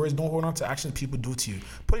on to words. Don't hold on to actions people do to you.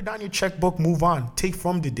 Put it down in your checkbook. Move on. Take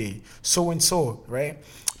from the day. So and so, right?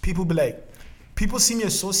 People be like, people see me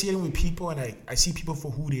associating with people, and I see people for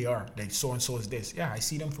who they are. Like, so and so is this. Yeah, I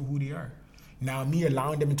see them for who they are. Now, me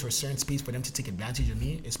allowing them into a certain space for them to take advantage of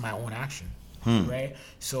me, it's my own action, right?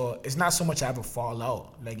 So it's not so much I have a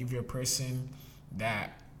fallout. Like, if you're a person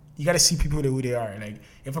that, you got to see people for who they are. Like,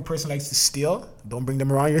 if a person likes to steal, don't bring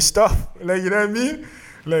them around your stuff. Like, you know what I mean?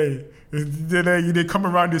 Like, they come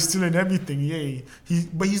around, they're stealing everything. Yeah,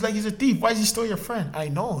 but he's like, he's a thief. Why is he still your friend? I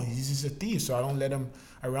know, he's just a thief, so I don't let him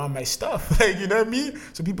around my stuff. Like, you know what I mean?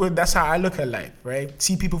 So people, that's how I look at life, right?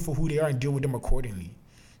 See people for who they are and deal with them accordingly.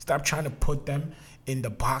 Stop trying to put them in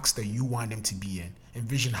the box that you want them to be in.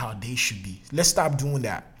 Envision how they should be. Let's stop doing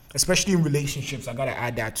that, especially in relationships. I gotta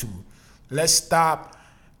add that too. Let's stop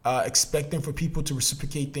expecting for people to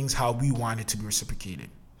reciprocate things how we want it to be reciprocated.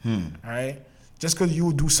 All right? Just because you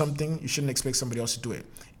will do something, you shouldn't expect somebody else to do it.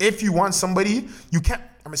 If you want somebody, you can't,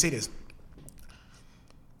 I'm gonna say this.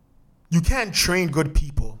 You can't train good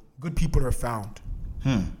people. Good people are found.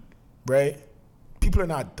 Right? People are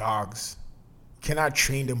not dogs. You cannot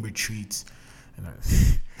train them with treats.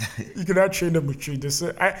 You cannot train them with treats.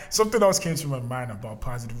 Something else came to my mind about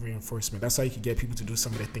positive reinforcement. That's how you can get people to do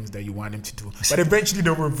some of the things that you want them to do. But eventually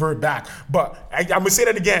they'll revert back. But I'm going to say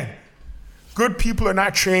that again. Good people are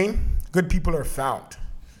not trained. Good people are found.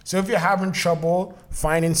 So if you're having trouble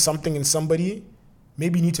finding something in somebody,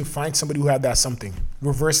 maybe you need to find somebody who have that something.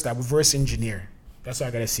 Reverse that. Reverse engineer. That's what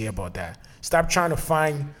I gotta say about that. Stop trying to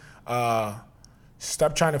find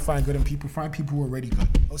good in people. Find people who are already good.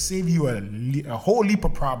 It'll save you a whole heap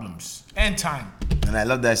of problems and time. And I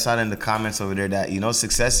love that I saw in the comments over there that, you know,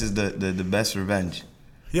 success is the best revenge.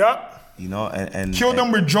 Yep. You know, and kill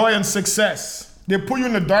them with joy and success. They put you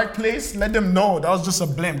in a dark place. Let them know that was just a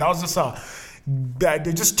blimp. That was just that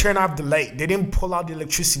they just turn off the light. They didn't pull out the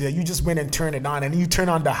electricity. You just went and turned it on, and then you turn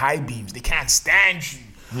on the high beams. They can't stand you.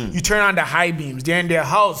 You turn on the high beams. They're in their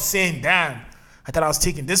house saying, damn, I thought I was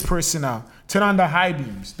taking this person out. Turn on the high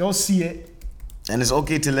beams. They'll see it. And it's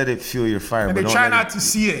okay to let it fuel your fire. And they try not to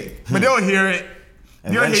see it, but they'll hear it.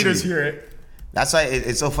 Your haters hear it. That's why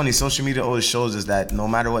it's so funny. Social media always shows us that no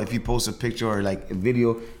matter what, if you post a picture or like a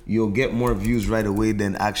video, you'll get more views right away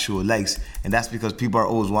than actual likes. And that's because people are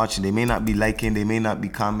always watching. They may not be liking, they may not be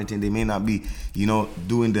commenting, they may not be, you know,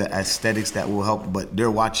 doing the aesthetics that will help, but they're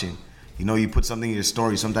watching. You know, you put something in your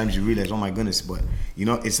story, sometimes you realize, oh my goodness, but you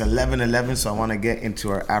know, it's 11:11, so I want to get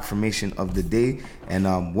into our affirmation of the day. And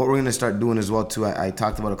what we're going to start doing as well too, I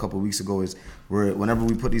talked about a couple of weeks ago, is whenever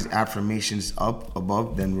we put these affirmations up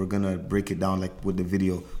above, then we're going to break it down like with the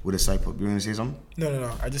video, with a swipe up. You're going to say something?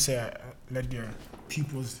 No. I just say I let your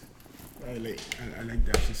pupils... I like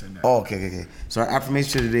that she said that. Oh, okay. So our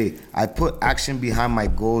affirmation today: I put action behind my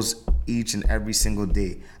goals each and every single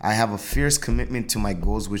day. I have a fierce commitment to my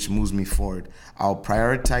goals, which moves me forward. I'll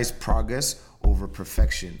prioritize progress over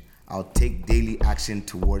perfection. I'll take daily action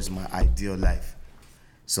towards my ideal life.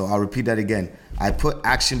 So I'll repeat that again. I put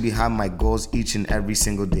action behind my goals each and every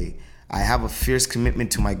single day. I have a fierce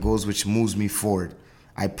commitment to my goals, which moves me forward.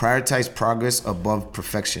 I prioritize progress above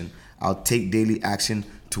perfection. I'll take daily action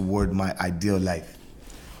toward my ideal life.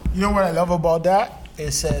 You know what I love about that?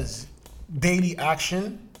 It says daily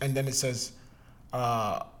action, and then it says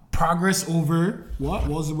progress over what? What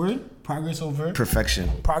was the word? Progress over? Perfection.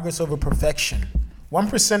 Progress over perfection.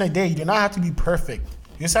 1% a day. You do not have to be perfect.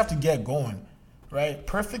 You just have to get going, right?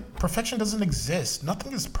 Perfection doesn't exist.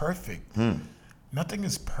 Nothing is perfect. Nothing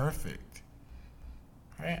is perfect.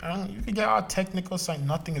 Right? You can get all technical, saying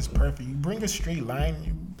nothing is perfect. You bring a straight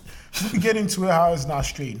line. You can get into it how it's not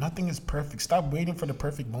straight. Nothing is perfect. Stop waiting for the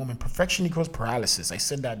perfect moment. Perfection equals paralysis. I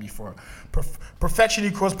said that before. Perfection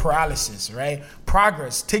equals paralysis, right?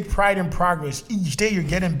 Progress. Take pride in progress. Each day you're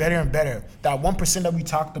getting better and better. That 1% that we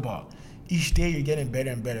talked about. Each day you're getting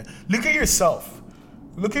better and better. Look at yourself.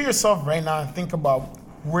 Look at yourself right now and think about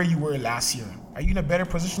where you were last year. Are you in a better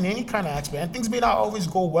position in any kind of aspect? And things may not always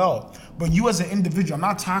go well, but you as an individual, I'm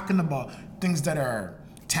not talking about things that are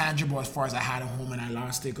tangible as far as I had a home and I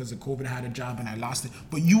lost it because of COVID, I had a job and I lost it.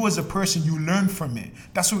 But you as a person, you learn from it.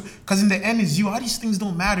 That's what, because in the end is you. All these things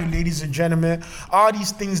don't matter, ladies and gentlemen. All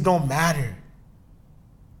these things don't matter.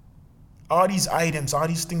 All these items, all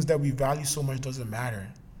these things that we value so much doesn't matter.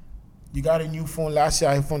 You got a new phone last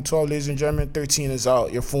year, iPhone 12, ladies and gentlemen, 13 is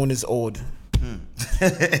out. Your phone is old. You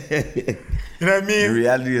know what I mean? The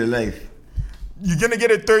reality of life. You're going to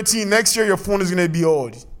get a 13 next year, your phone is going to be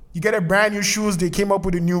old. You get a brand new shoes, they came up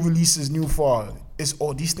with the new releases, new fall. It's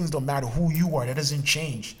old. These things don't matter who you are. That doesn't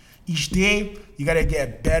change. Each day, you got to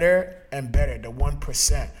get better and better, the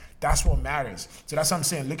 1%. That's what matters. So that's what I'm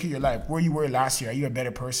saying. Look at your life. Where you were last year, are you a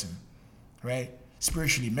better person? Right?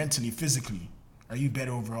 Spiritually, mentally, physically. Are you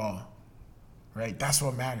better overall? Right? That's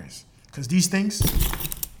what matters. Because these things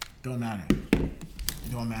don't matter.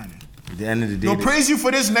 It don't matter. At the end of the day, they'll praise you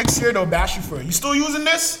for this next year, they'll bash you for it. You still using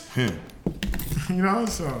this? You know,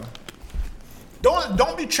 so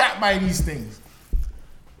don't be trapped by these things.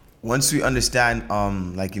 Once we understand,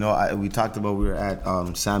 we talked about, we were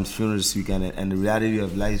at Sam's funeral this weekend, and the reality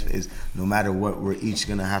of life is no matter what, we're each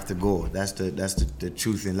gonna have to go. That's the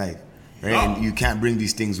truth in life, right? Yeah. And you can't bring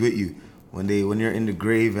these things with you when you're in the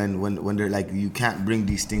grave, and when they're like, you can't bring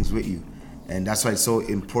these things with you, and that's why it's so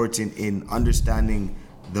important in understanding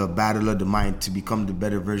the battle of the mind to become the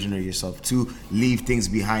better version of yourself, to leave things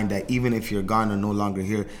behind that even if you're gone or no longer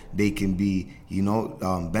here, they can be,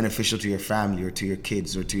 beneficial to your family or to your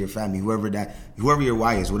kids or to your family, whoever your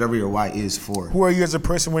why is, whatever your why is for. Who are you as a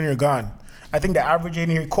person when you're gone? I think the average in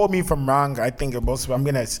here, quote me if I'm wrong, I think most of,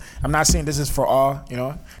 I'm not saying this is for all,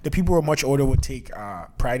 the people who are much older would take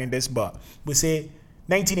pride in this, but we'll say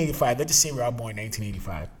 1985, let's just say we're all born in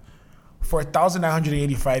 1985. For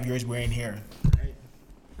 1,985 years we're in here.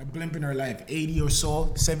 A blimp in our life, 80 or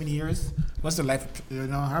so, 70 years. What's the life,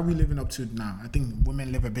 how are we living up to now? I think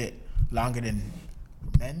women live a bit longer than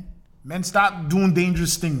men. Men, stop doing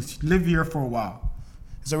dangerous things. Live here for a while.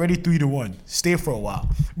 It's already 3-1. Stay for a while.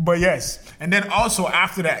 But yes, and then also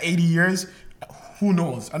after that 80 years, who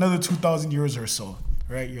knows? Another 2,000 years or so,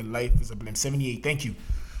 right? Your life is a blimp. 78, thank you.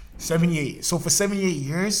 78. So for 78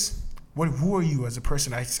 years, who are you as a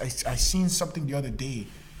person? I seen something the other day.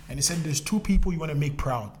 And it said there's two people you want to make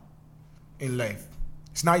proud in life.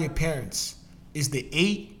 It's not your parents. It's the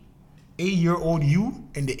 8-year-old you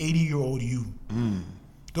and the 80-year-old you.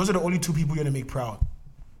 Those are the only two people you want to make proud.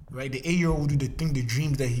 Right? The 8-year-old do the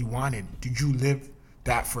dreams that he wanted. Did you live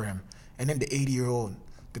that for him? And then the 80-year-old,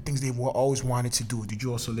 the things they always wanted to do. Did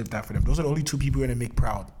you also live that for them? Those are the only two people you want to make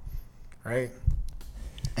proud. Right?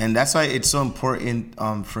 And that's why it's so important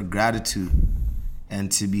for gratitude. And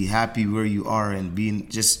to be happy where you are and being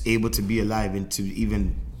just able to be alive and to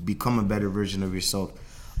even become a better version of yourself.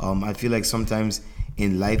 I feel like sometimes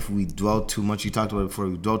in life we dwell too much. You talked about it before.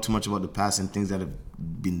 We dwell too much about the past and things that have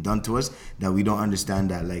been done to us that we don't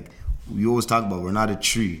understand that. Like we always talk about, we're not a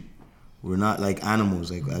tree. We're not like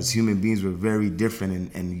animals. Like as human beings, we're very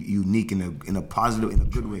different and unique in a positive, in a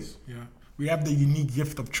good way. Yeah, we have the unique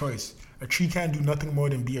gift of choice. A tree can't do nothing more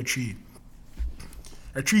than be a tree.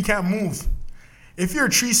 A tree can't move. If you're a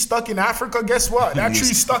tree stuck in Africa, guess what? That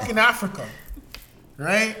tree's stuck in Africa,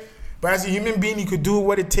 right? But as a human being, you could do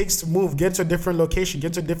what it takes to move, get to a different location,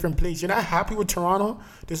 get to a different place. You're not happy with Toronto?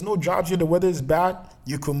 There's no jobs here. The weather is bad.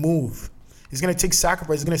 You can move. It's going to take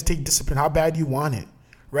sacrifice. It's going to take discipline. How bad do you want it,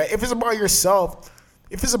 right? If it's about yourself,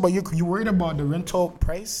 if it's about you, you're worried about the rental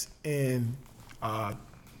price in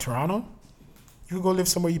Toronto, you could go live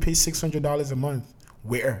somewhere you pay $600 a month.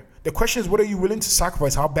 Where? The question is, what are you willing to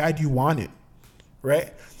sacrifice? How bad do you want it?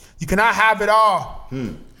 Right? You cannot have it all.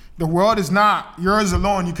 The world is not yours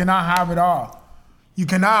alone. You cannot have it all. You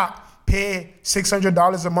cannot pay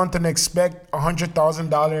 $600 a month and expect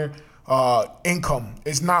 $100,000 income.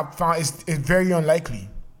 It's not found. It's very unlikely,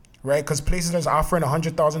 right? Because places that's offering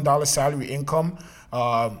 $100,000 salary income,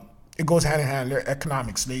 it goes hand in hand. They're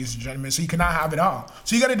economics, ladies and gentlemen. So you cannot have it all.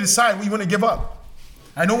 So you got to decide what you want to give up.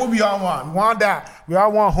 I know what we all want. We want that. We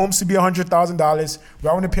all want homes to be $100,000. We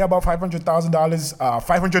all want to pay about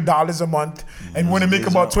 $500 a month, and we want to make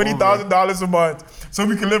about $20,000 a month, so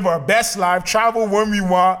we can live our best life, travel when we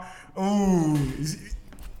want. Ooh,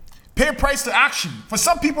 Pay a price to action. For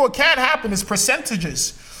some people, it can't happen. It's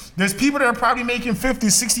percentages. There's people that are probably making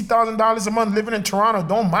 $50,000, $60,000 a month living in Toronto.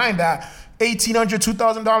 Don't mind that. $1,800,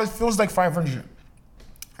 $2,000 feels like $500.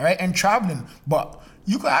 All right, and traveling. But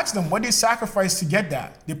you could ask them what they sacrificed to get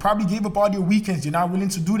that. They probably gave up all their weekends. They're not willing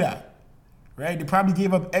to do that. Right? They probably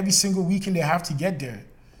gave up every single weekend they have to get there.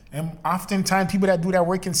 And oftentimes, people that do that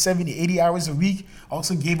working 70, 80 hours a week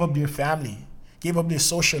also gave up their family, gave up their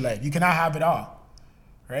social life. You cannot have it all.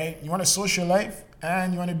 Right? You want a social life?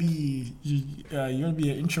 And you want to be an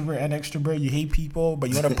introvert and extrovert. You hate people, but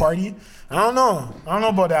you want to party. I don't know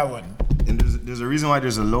about that one. And there's a reason why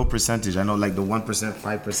there's a low percentage. I know, like the 1%,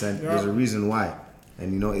 5%. There's a reason why.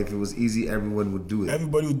 And if it was easy, everyone would do it.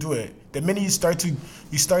 Everybody would do it. The minute you start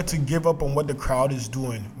to give up on what the crowd is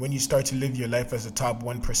doing, when you start to live your life as a top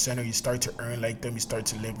 1%, or you start to earn like them, you start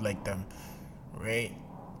to live like them, right?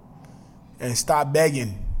 And stop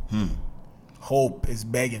begging. Hope is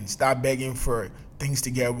begging. Stop begging for things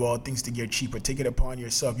to get well, things to get cheaper. Take it upon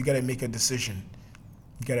yourself. You got to make a decision.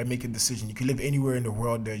 You can live anywhere in the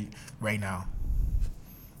world right now.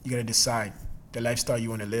 You got to decide the lifestyle you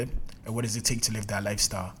want to live and what does it take to live that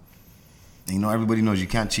lifestyle. And everybody knows you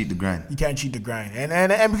can't cheat the grind. You can't cheat the grind.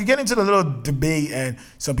 And we can get into the little debate and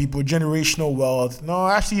some people, generational wealth. No,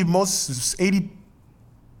 actually, most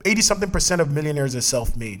 80-something% of millionaires are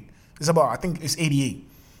self-made. It's about, I think it's 88.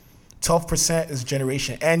 12% is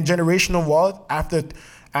generation, and generational wealth after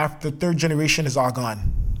third generation is all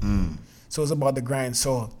gone. So it's about the grind.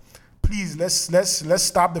 So please let's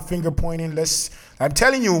stop the finger pointing. I'm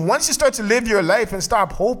telling you, once you start to live your life and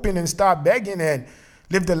stop hoping and stop begging and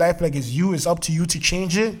live the life like it's up to you to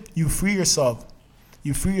change it, you free yourself.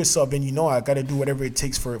 And I got to do whatever it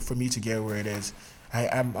takes for me to get where it is.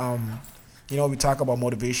 We talk about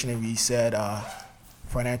motivation, and we said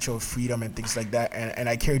financial freedom and things like that, and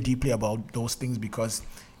I care deeply about those things because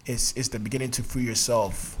it's the beginning to free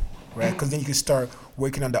yourself, right? Because then you can start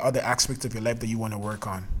working on the other aspects of your life that you want to work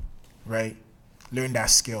on, right? Learn that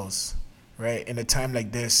skills, right? In a time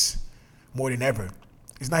like this, more than ever,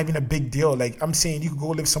 it's not even a big deal. Like I'm saying, you could go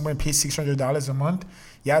live somewhere and pay $600 a month,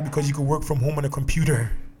 because you could work from home on a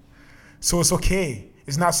computer, so it's okay.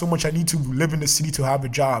 It's not so much I need to live in the city to have a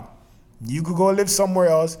job. You could go live somewhere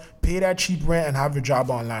else, pay that cheap rent, and have a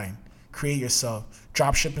job online. Create yourself.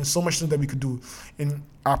 Drop shipping, so much stuff that we could do. And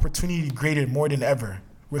opportunity greater more than ever.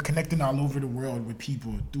 We're connecting all over the world with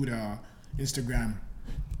people through the Instagram.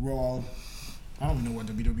 We're all, I don't know what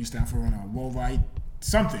the BW stands for right now. Worldwide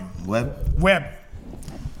something. Web.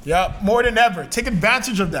 Yeah, more than ever. Take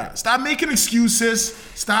advantage of that. Stop making excuses.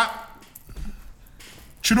 Stop.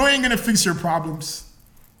 Trudeau ain't going to fix your problems.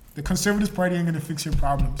 The Conservative Party ain't going to fix your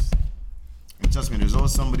problems. And trust me, there's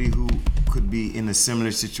always somebody who could be in a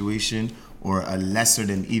similar situation or a lesser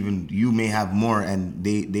than even you may have more, and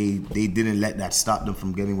they didn't let that stop them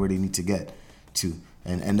from getting where they need to get to.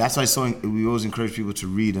 And that's why we always encourage people to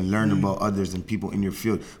read and learn about others and people in your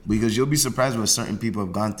field, because you'll be surprised what certain people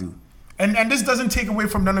have gone through. And this doesn't take away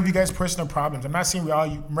from none of you guys' personal problems. I'm not saying we all,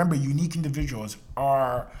 remember, unique individuals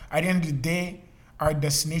are, at the end of the day, our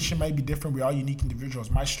destination might be different. We're all unique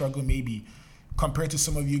individuals. My struggle may be, compared to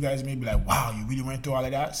some of you guys, may be like, wow, you really went through all of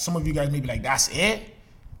that. Some of you guys may be like, that's it?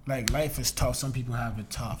 Like, life is tough. Some people have it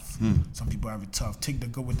tough. Some people have it tough. Take the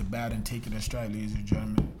good with the bad and take it in stride, ladies and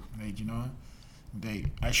gentlemen.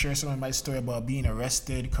 I share some of my story about being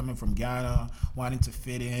arrested, coming from Ghana, wanting to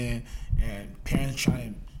fit in, and parents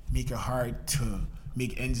trying to make it hard to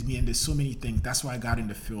make ends meet. And there's so many things. That's why I got in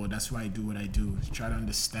the field. That's why I do what I do. Try to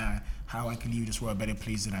understand how I can leave this world a better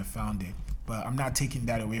place than I found it. But I'm not taking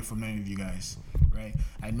that away from any of you guys, right?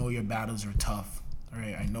 I know your battles are tough,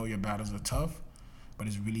 right? I know your battles are tough, but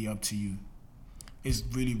it's really up to you. It's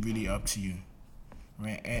really, really up to you,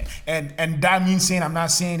 right? And that means saying, I'm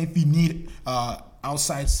not saying if you need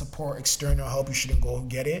outside support, external help, you shouldn't go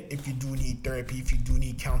get it. If you do need therapy, if you do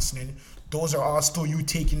need counseling, those are all still you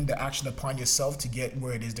taking the action upon yourself to get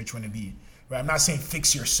where it is that you want to be, right? I'm not saying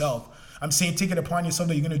fix yourself. I'm saying take it upon yourself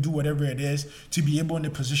that you're going to do whatever it is to be able in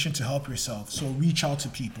the position to help yourself. So reach out to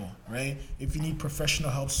people, right? If you need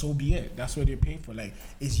professional help, so be it. That's what they're paid for. Like,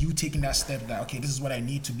 is you taking that step that, okay, this is what I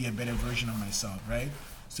need to be a better version of myself, right?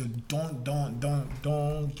 So don't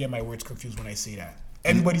get my words confused when I say that.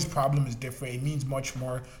 Everybody's problem is different. It means much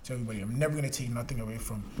more to everybody. I'm never going to take nothing away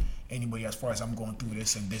from anybody as far as I'm going through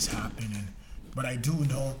this and this happened. But I do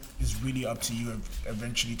know it's really up to you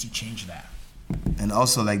eventually to change that. And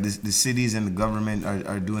also, like, the cities and the government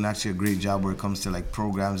are doing actually a great job where it comes to like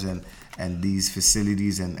programs and these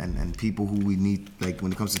facilities and people who we need. Like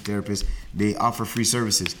when it comes to therapists, they offer free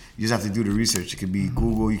services. You just have to do the research. It could be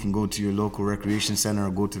Google. You can go to your local recreation center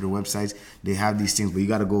or go to their websites. They have these things, but you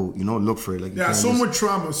got to go, look for it. Like, yeah, so much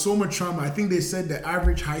trauma. I think they said the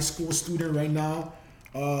average high school student right now,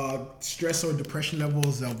 stress or depression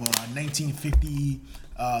levels of 1950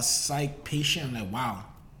 psych patient. I'm like, wow.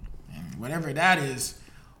 And whatever that is,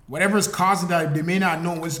 whatever is causing that, they may not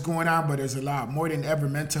know what's going on, but there's a lot. More than ever,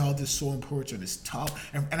 mental health is so important. It's tough.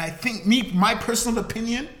 And I think my personal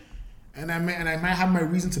opinion, and I might have my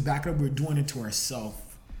reason to back up, we're doing it to ourselves.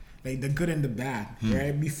 Like the good and the bad,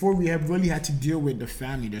 right? Before we have really had to deal with the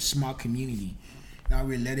family, the small community. Now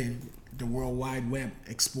we're letting the World Wide Web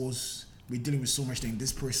expose, we're dealing with so much things.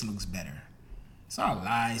 This person looks better. It's all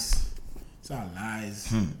lies.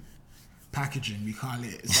 Packaging, we call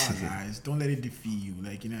it. It's all lies. Don't let it defeat you.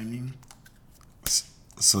 Like, you know what I mean?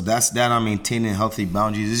 So that's that on maintaining healthy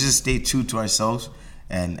boundaries. It's just stay true to ourselves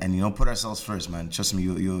and put ourselves first, man. Trust me,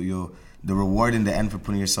 you the reward in the end for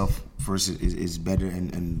putting yourself first is better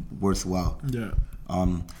and worthwhile. Yeah.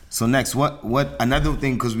 So next, what another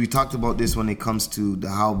thing, because we talked about this when it comes to the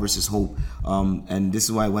how versus hope, and this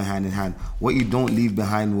is why it went hand in hand. What you don't leave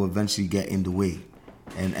behind will eventually get in the way,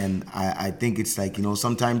 and I think it's like,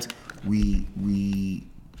 sometimes we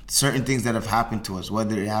certain things that have happened to us,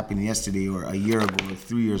 whether it happened yesterday or a year ago or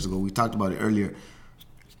 3 years ago, we talked about it earlier.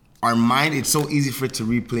 Our mind, it's so easy for it to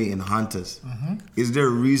replay and haunt us. Mm-hmm. Is there a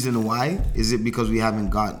reason why? Is it because we haven't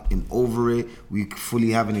gotten over it? We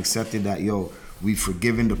fully haven't accepted that, we've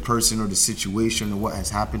forgiven the person or the situation or what has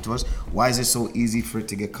happened to us? Why is it so easy for it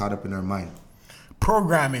to get caught up in our mind?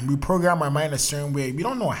 Programming. We program our mind a certain way. We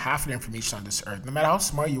don't know half the information on this earth. No matter how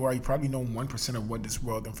smart you are, you probably know 1% of what this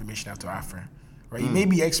world information has to offer. Right? You may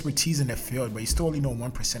be expertise in the field, but you still only know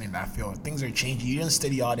 1% in that field. Things are changing. You didn't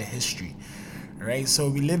study all the history. Right? So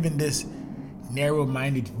we live in this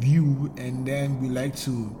narrow-minded view, and then we like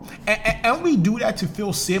to... And we do that to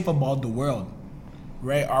feel safe about the world.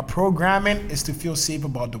 Right? Our programming is to feel safe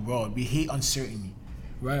about the world. We hate uncertainty.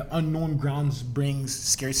 Right, unknown grounds brings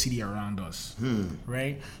scarcity around us.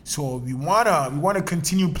 Right, so we wanna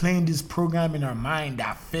continue playing this program in our mind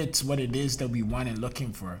that fits what it is that we want and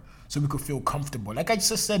looking for, so we could feel comfortable. Like I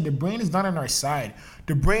just said, the brain is not on our side.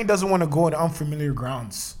 The brain doesn't want to go in unfamiliar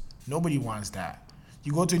grounds. Nobody wants that.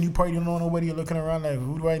 You go to a new party, you don't know nobody. You're looking around like,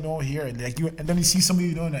 who do I know here? Like and then you see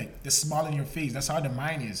somebody like the smile in your face. That's how the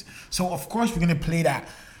mind is. So of course we're gonna play that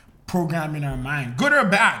program in our mind, good or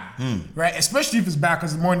bad, right? Especially if it's bad,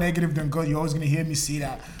 because it's more negative than good. You're always gonna hear me say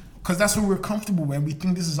that, because that's what we're comfortable with. We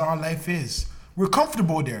think this is all life is. We're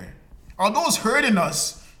comfortable there. Although it's hurting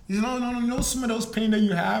us, some of those pain that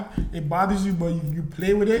you have, it bothers you, but you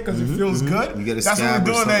play with it because it feels good. You get a that's scab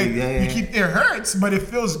what we're doing. or It hurts, but it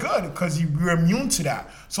feels good because you're immune to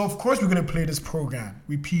that. So of course we're gonna play this program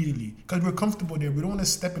repeatedly because we're comfortable there. We don't want to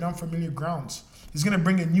step in unfamiliar grounds. It's gonna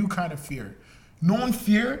bring a new kind of fear. Known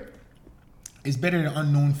fear is better than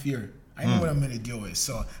unknown fear. I know what I'm going to deal with.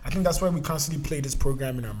 So I think that's why we constantly play this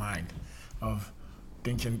program in our mind of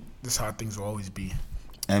thinking this is how things will always be.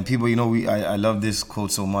 And people, I love this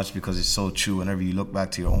quote so much because it's so true. Whenever you look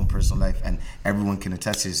back to your own personal life, and everyone can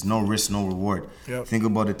attest to this, no risk, no reward. Yep. Think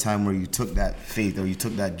about a time where you took that faith or you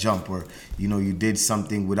took that jump, or you did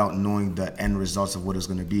something without knowing the end results of what it's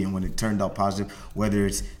going to be. And when it turned out positive,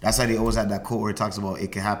 that's why they always had that quote where it talks about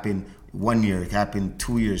it can happen 1 year, it can happen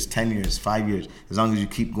 2 years, 10 years, 5 years. As long as you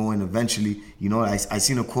keep going, eventually, I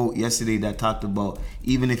seen a quote yesterday that talked about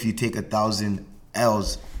even if you take 1,000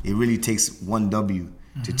 L's, it really takes 1 W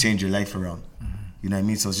to change your life around. You know what I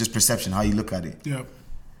mean? So it's just perception, how you look at it. Yep.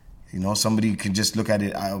 Somebody can just look at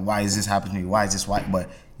it, why is this happening to me? Why is this why? But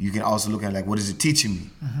you can also look at it like, what is it teaching me?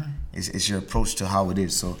 It's your approach to how it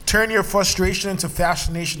is. So turn your frustration into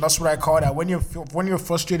fascination. That's what I call that. When you're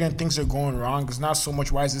frustrated and things are going wrong, it's not so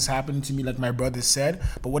much why is this happening to me, like my brother said,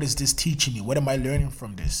 but what is this teaching me? What am I learning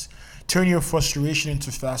from this? Turn your frustration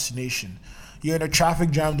into fascination. You're in a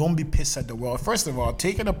traffic jam, don't be pissed at the world. First of all,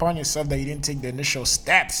 take it upon yourself that you didn't take the initial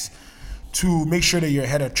steps to make sure that you're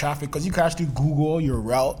ahead of traffic, because you can actually Google your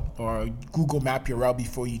route or Google map your route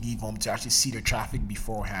before you leave home to actually see the traffic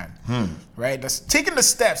beforehand. Right? That's taking the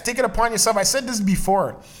steps. Take it upon yourself. I said this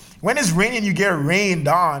before. When it's raining, you get rained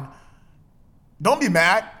on. Don't be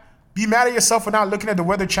mad. Be mad at yourself for not looking at the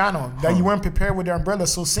weather channel, that you weren't prepared with the umbrella.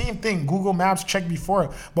 So same thing, Google Maps, check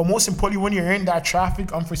before. But most importantly, when you're in that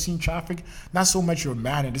traffic, unforeseen traffic, not so much you're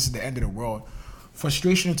mad and this is the end of the world.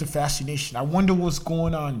 Frustration into fascination. I wonder what's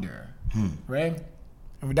going on there. Right?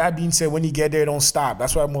 And with that being said, when you get there, don't stop.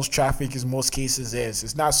 That's why most traffic in most cases is.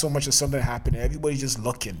 It's not so much as something happening. Everybody's just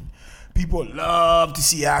looking. People love to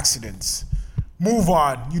see accidents. Move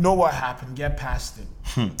on. You know what happened. Get past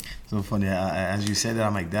it. So funny. As you said that,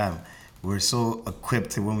 I'm like, damn. We're so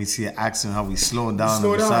equipped to when we see an accident, how we slow down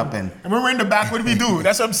and stop. And when we're in the back, what do we do?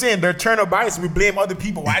 That's what I'm saying. They're turn of bias. We blame other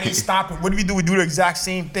people. Why they stopping? What do we do? We do the exact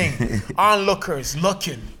same thing. Onlookers,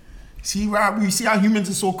 looking. See, Rob, we see how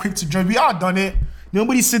humans are so quick to judge. We all done it.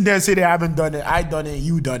 Nobody sit there and say they haven't done it. I done it.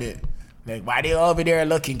 You done it. Like, why they over there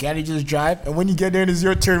looking? Can't they just drive? And when you get there and it's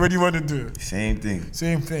your turn, what do you want to do? Same thing.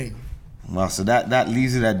 Same thing. Well, so that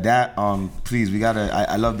leaves it at that. Please, we gotta.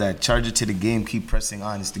 I love that. Charge it to the game. Keep pressing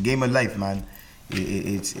on. It's the game of life, man.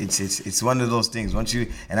 It's one of those things.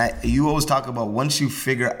 You always talk about once you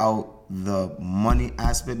figure out the money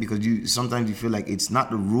aspect, because sometimes you feel like it's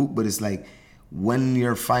not the root, but it's like when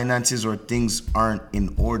your finances or things aren't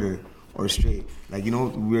in order or straight. Like, we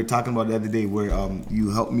were talking about the other day where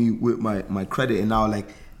you helped me with my credit, and now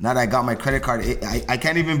that I got my credit card, I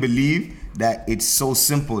can't even believe that it's so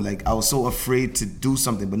simple. Like, I was so afraid to do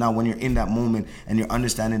something, but now when you're in that moment and you're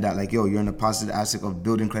understanding that, like, you're in the positive aspect of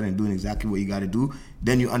building credit and doing exactly what you got to do,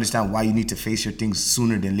 then you understand why you need to face your things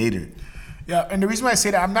sooner than later. Yeah, and the reason why I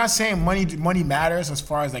say that, I'm not saying money matters as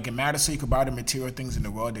far as like it matters so you can buy the material things in the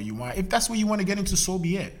world that you want. If that's what you want to get into, so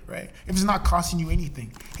be it, right? If it's not costing you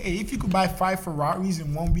anything. Hey, if you could buy 5 Ferraris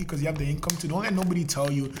in 1 week because you have the income to, don't let nobody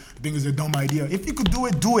tell you the thing is a dumb idea. If you could do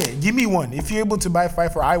it, do it. Give me one. If you're able to buy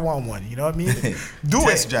 5 I want one. You know what I mean? Do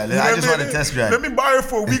test drive. I just want to test drive. Let me buy it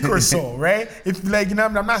for a week or so, right? If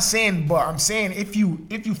I'm not saying, but I'm saying if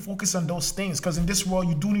you focus on those things, because in this world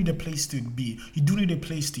you do need a place to be. You do need a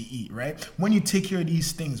place to eat, right? When you take care of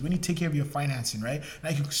these things, when you take care of your financing, right?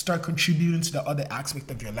 Like, you start contributing to the other aspect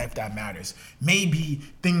of your life that matters. Maybe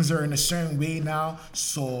things are in a certain way now,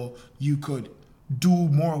 so you could do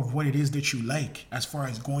more of what it is that you like, as far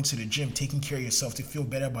as going to the gym, taking care of yourself to feel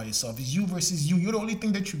better about yourself. It's you versus you. You're the only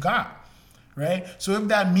thing that you got. Right? So if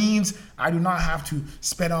that means I do not have to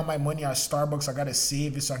spend all my money at Starbucks, I gotta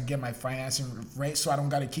save it so I can get my financing right, so I don't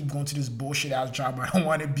gotta keep going to this bullshit ass job I don't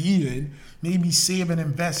want to be in. Maybe save and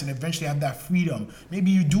invest and eventually have that freedom.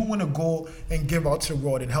 Maybe you do want to go and give out to the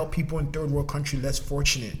world and help people in third world countries less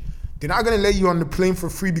fortunate. They're not gonna let you on the plane for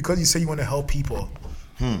free because you say you want to help people.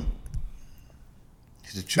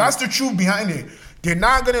 That's the truth behind it. They're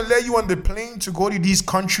not gonna let you on the plane to go to these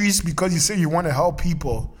countries because you say you want to help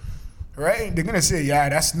people. Right? They're gonna say, yeah,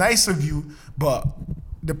 that's nice of you, but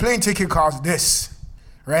the plane ticket costs this,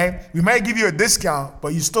 right? We might give you a discount, but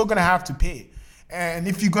you're still gonna have to pay. And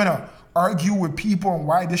if you're gonna argue with people on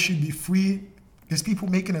why this should be free, there's people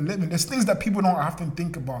making a living. There's things that people don't often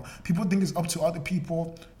think about. People think it's up to other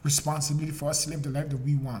people, responsibility for us to live the life that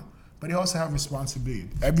we want. But they also have responsibility.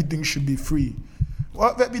 Everything should be free.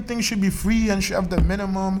 Well, everything should be free and should have the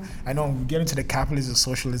minimum. I know we get into the capitalism,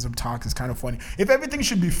 socialism talk. It's kind of funny. If everything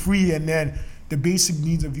should be free and then the basic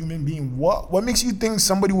needs of human being, what makes you think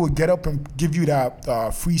somebody will get up and give you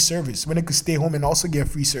that free service when they could stay home and also get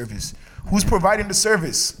free service? Who's providing the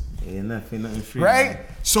service? Ain't nothing free. Right? Man.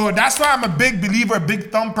 So that's why I'm a big believer, a big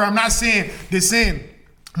thumper. I'm not saying they're saying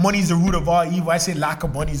money is the root of all evil. I say lack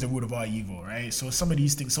of money is the root of all evil, right? So some of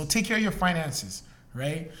these things. So take care of your finances.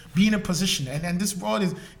 Right? Be in a position. And this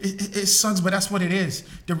world it sucks, but that's what it is.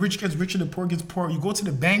 The rich gets richer, the poor gets poorer. You go to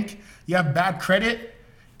the bank, you have bad credit,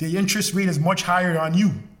 the interest rate is much higher on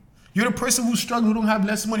you. You're the person who's struggling, who don't have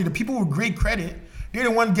less money. The people with great credit, they're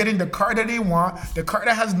the one getting the car that they want, the car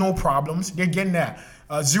that has no problems. They're getting that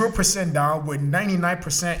 0% down with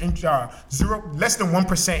 99% less than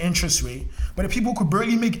 1% interest rate. But the people who could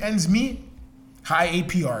barely make ends meet, high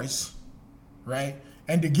APRs, right?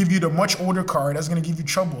 And to give you the much older car, that's gonna give you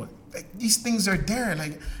trouble. Like, these things are there.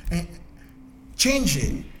 Like, change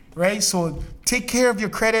it, right? So take care of your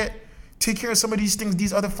credit. Take care of some of these things,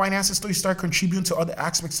 these other finances, so you start contributing to other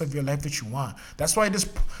aspects of your life that you want. That's why this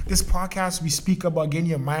podcast, we speak about getting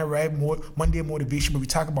your mind right, Monday motivation, but we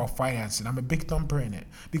talk about financing. I'm a big thumper in it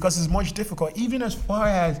because it's much difficult, even as far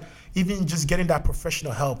as even just getting that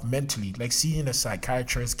professional help mentally, like seeing a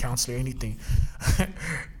psychiatrist, counselor, anything.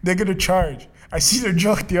 They're gonna charge. I seen a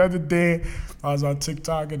joke the other day. I was on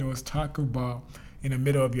TikTok and it was talking about in the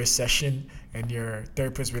middle of your session and your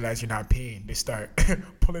therapist realize you're not paying. They start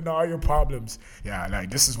pulling all your problems. Yeah, like,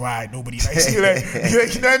 this is why nobody likes you. Like,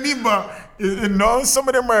 you know what I mean? But, some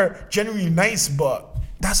of them are genuinely nice, but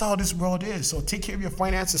that's how this world is. So take care of your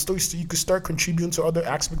finances so you can start contributing to other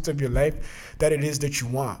aspects of your life that it is that you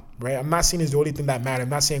want, right? I'm not saying it's the only thing that matters. I'm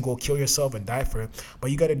not saying go kill yourself and die for it,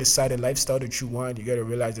 but you got to decide a lifestyle that you want. You got to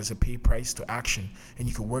realize there's a pay price to action, and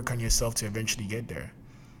you can work on yourself to eventually get there.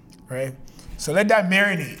 right? So let that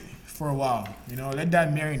marinate for a while, you know, let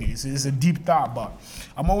that marinate. It's a deep thought, but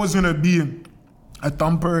I'm always gonna be a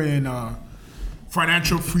thumper in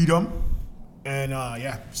financial freedom. And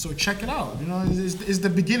yeah, so check it out. You know, it's the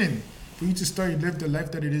beginning for you to start to live the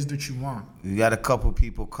life that it is that you want. We got a couple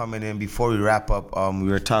people coming in. Before we wrap up, we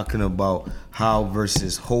were talking about how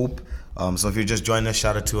versus hope. So if you're just joining us,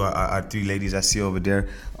 shout out to our three ladies I see over there.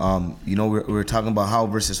 You know, we're talking about how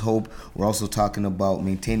versus hope. We're also talking about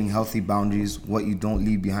maintaining healthy boundaries. What you don't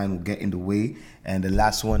leave behind will get in the way. And the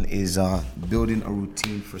last one is building a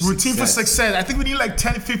routine for success. Routine for success. I think we need like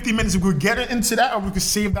 10, 15 minutes. We could get into that, or we could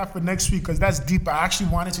save that for next week because that's deep. I actually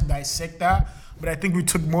wanted to dissect that, but I think we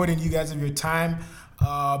took more than you guys of your time.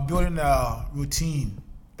 Building a routine.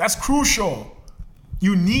 That's crucial.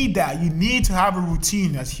 You need that. You need to have a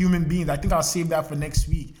routine as human beings. I think I'll save that for next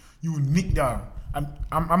week. You need that. I'm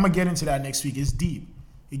gonna get into that next week. It's deep.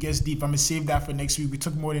 It gets deep. I'm gonna save that for next week. We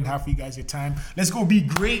took more than half of you guys your time. Let's go be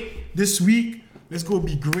great this week. Let's go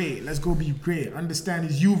be great. Let's go be great. Understand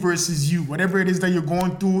it's you versus you. Whatever it is that you're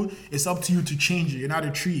going through, it's up to you to change it. You're not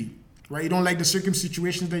a tree, right? You don't like the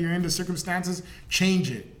situations that you're in, the circumstances,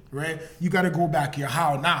 change it. Right? You got to go back here.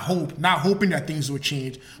 How? Not hoping that things will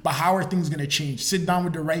change, but how are things going to change? Sit down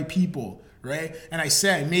with the right people, right? And I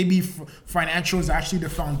said, maybe financial is actually the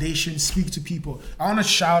foundation. Speak to people. I want to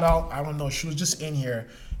shout out, I don't know, she was just in here.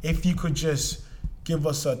 If you could just give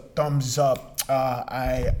us a thumbs up.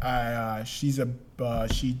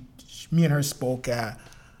 Me and her spoke at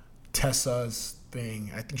Tessa's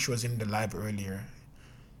thing. I think she was in the live earlier.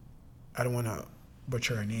 I don't want to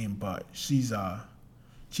butcher her name, but she's a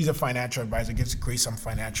financial advisor, gives Grace some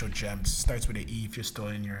financial gems. Starts with an E if you're still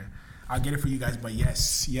in here. I'll get it for you guys, but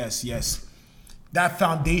yes. That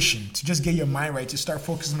foundation, to just get your mind right, to start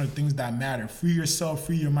focusing on the things that matter. Free yourself,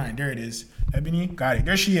 free your mind. There it is. Ebony, got it.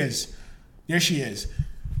 There she is.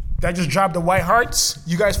 That just dropped the white hearts.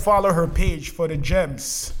 You guys follow her page for the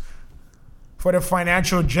gems. For the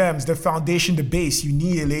financial gems, the foundation, the base. You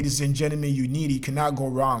need it, ladies and gentlemen. You need it. You cannot go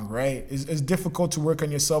wrong, right? It's difficult to work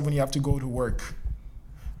on yourself when you have to go to work.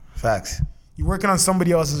 Facts. You're working on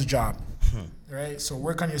somebody else's job, right? So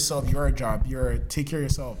work on yourself, your job. Take care of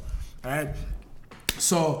yourself, all right?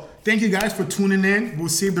 So thank you guys for tuning in. We'll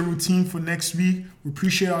save the routine for next week. We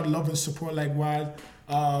appreciate all the love and support likewise.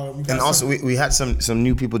 And also, we had some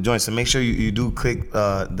new people join, so make sure you do click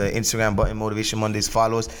the Instagram button, Motivation Mondays,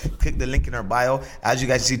 follow us. Click the link in our bio. As you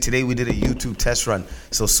guys see, today we did a YouTube test run,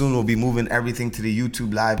 so soon we'll be moving everything to the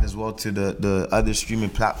YouTube live as well to the other streaming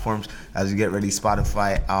platforms as we get ready,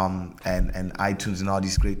 Spotify and iTunes and all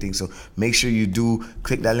these great things. So make sure you do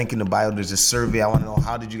click that link in the bio. There's a survey. I want to know,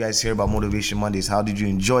 how did you guys hear about Motivation Mondays? How did you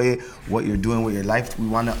enjoy it? What you're doing with your life? We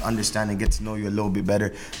want to understand and get to know you a little bit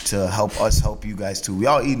better to help us help you guys too. We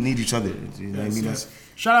all need each other. You know what I mean? Yes.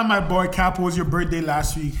 Shout out my boy Capo. It was your birthday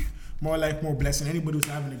last week. More life, more blessing. Anybody who's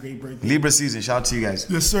having a great birthday. Libra season. Shout out to you guys.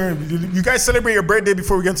 Yes, sir. You guys celebrate your birthday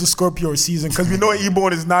before we get to Scorpio season because we know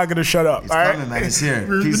E-Bone is not going to shut up. It's all coming, man. It's here.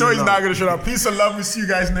 We know he's not going to shut up. Peace and love. We'll see you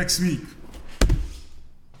guys next week.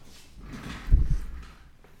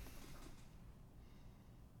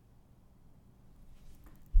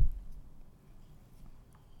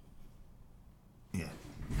 Yeah.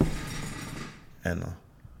 I know.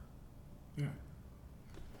 Yeah.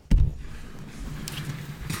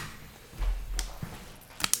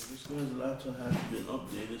 This laptop has been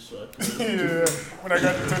updated, so I can. Yeah. When I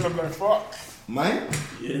got the test, I'm like, fuck. Mine?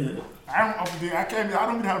 Yeah. I don't update. I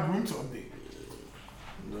don't even have room to update.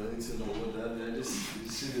 I need to know what that is.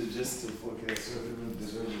 This shit is just to fucking serve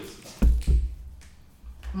this.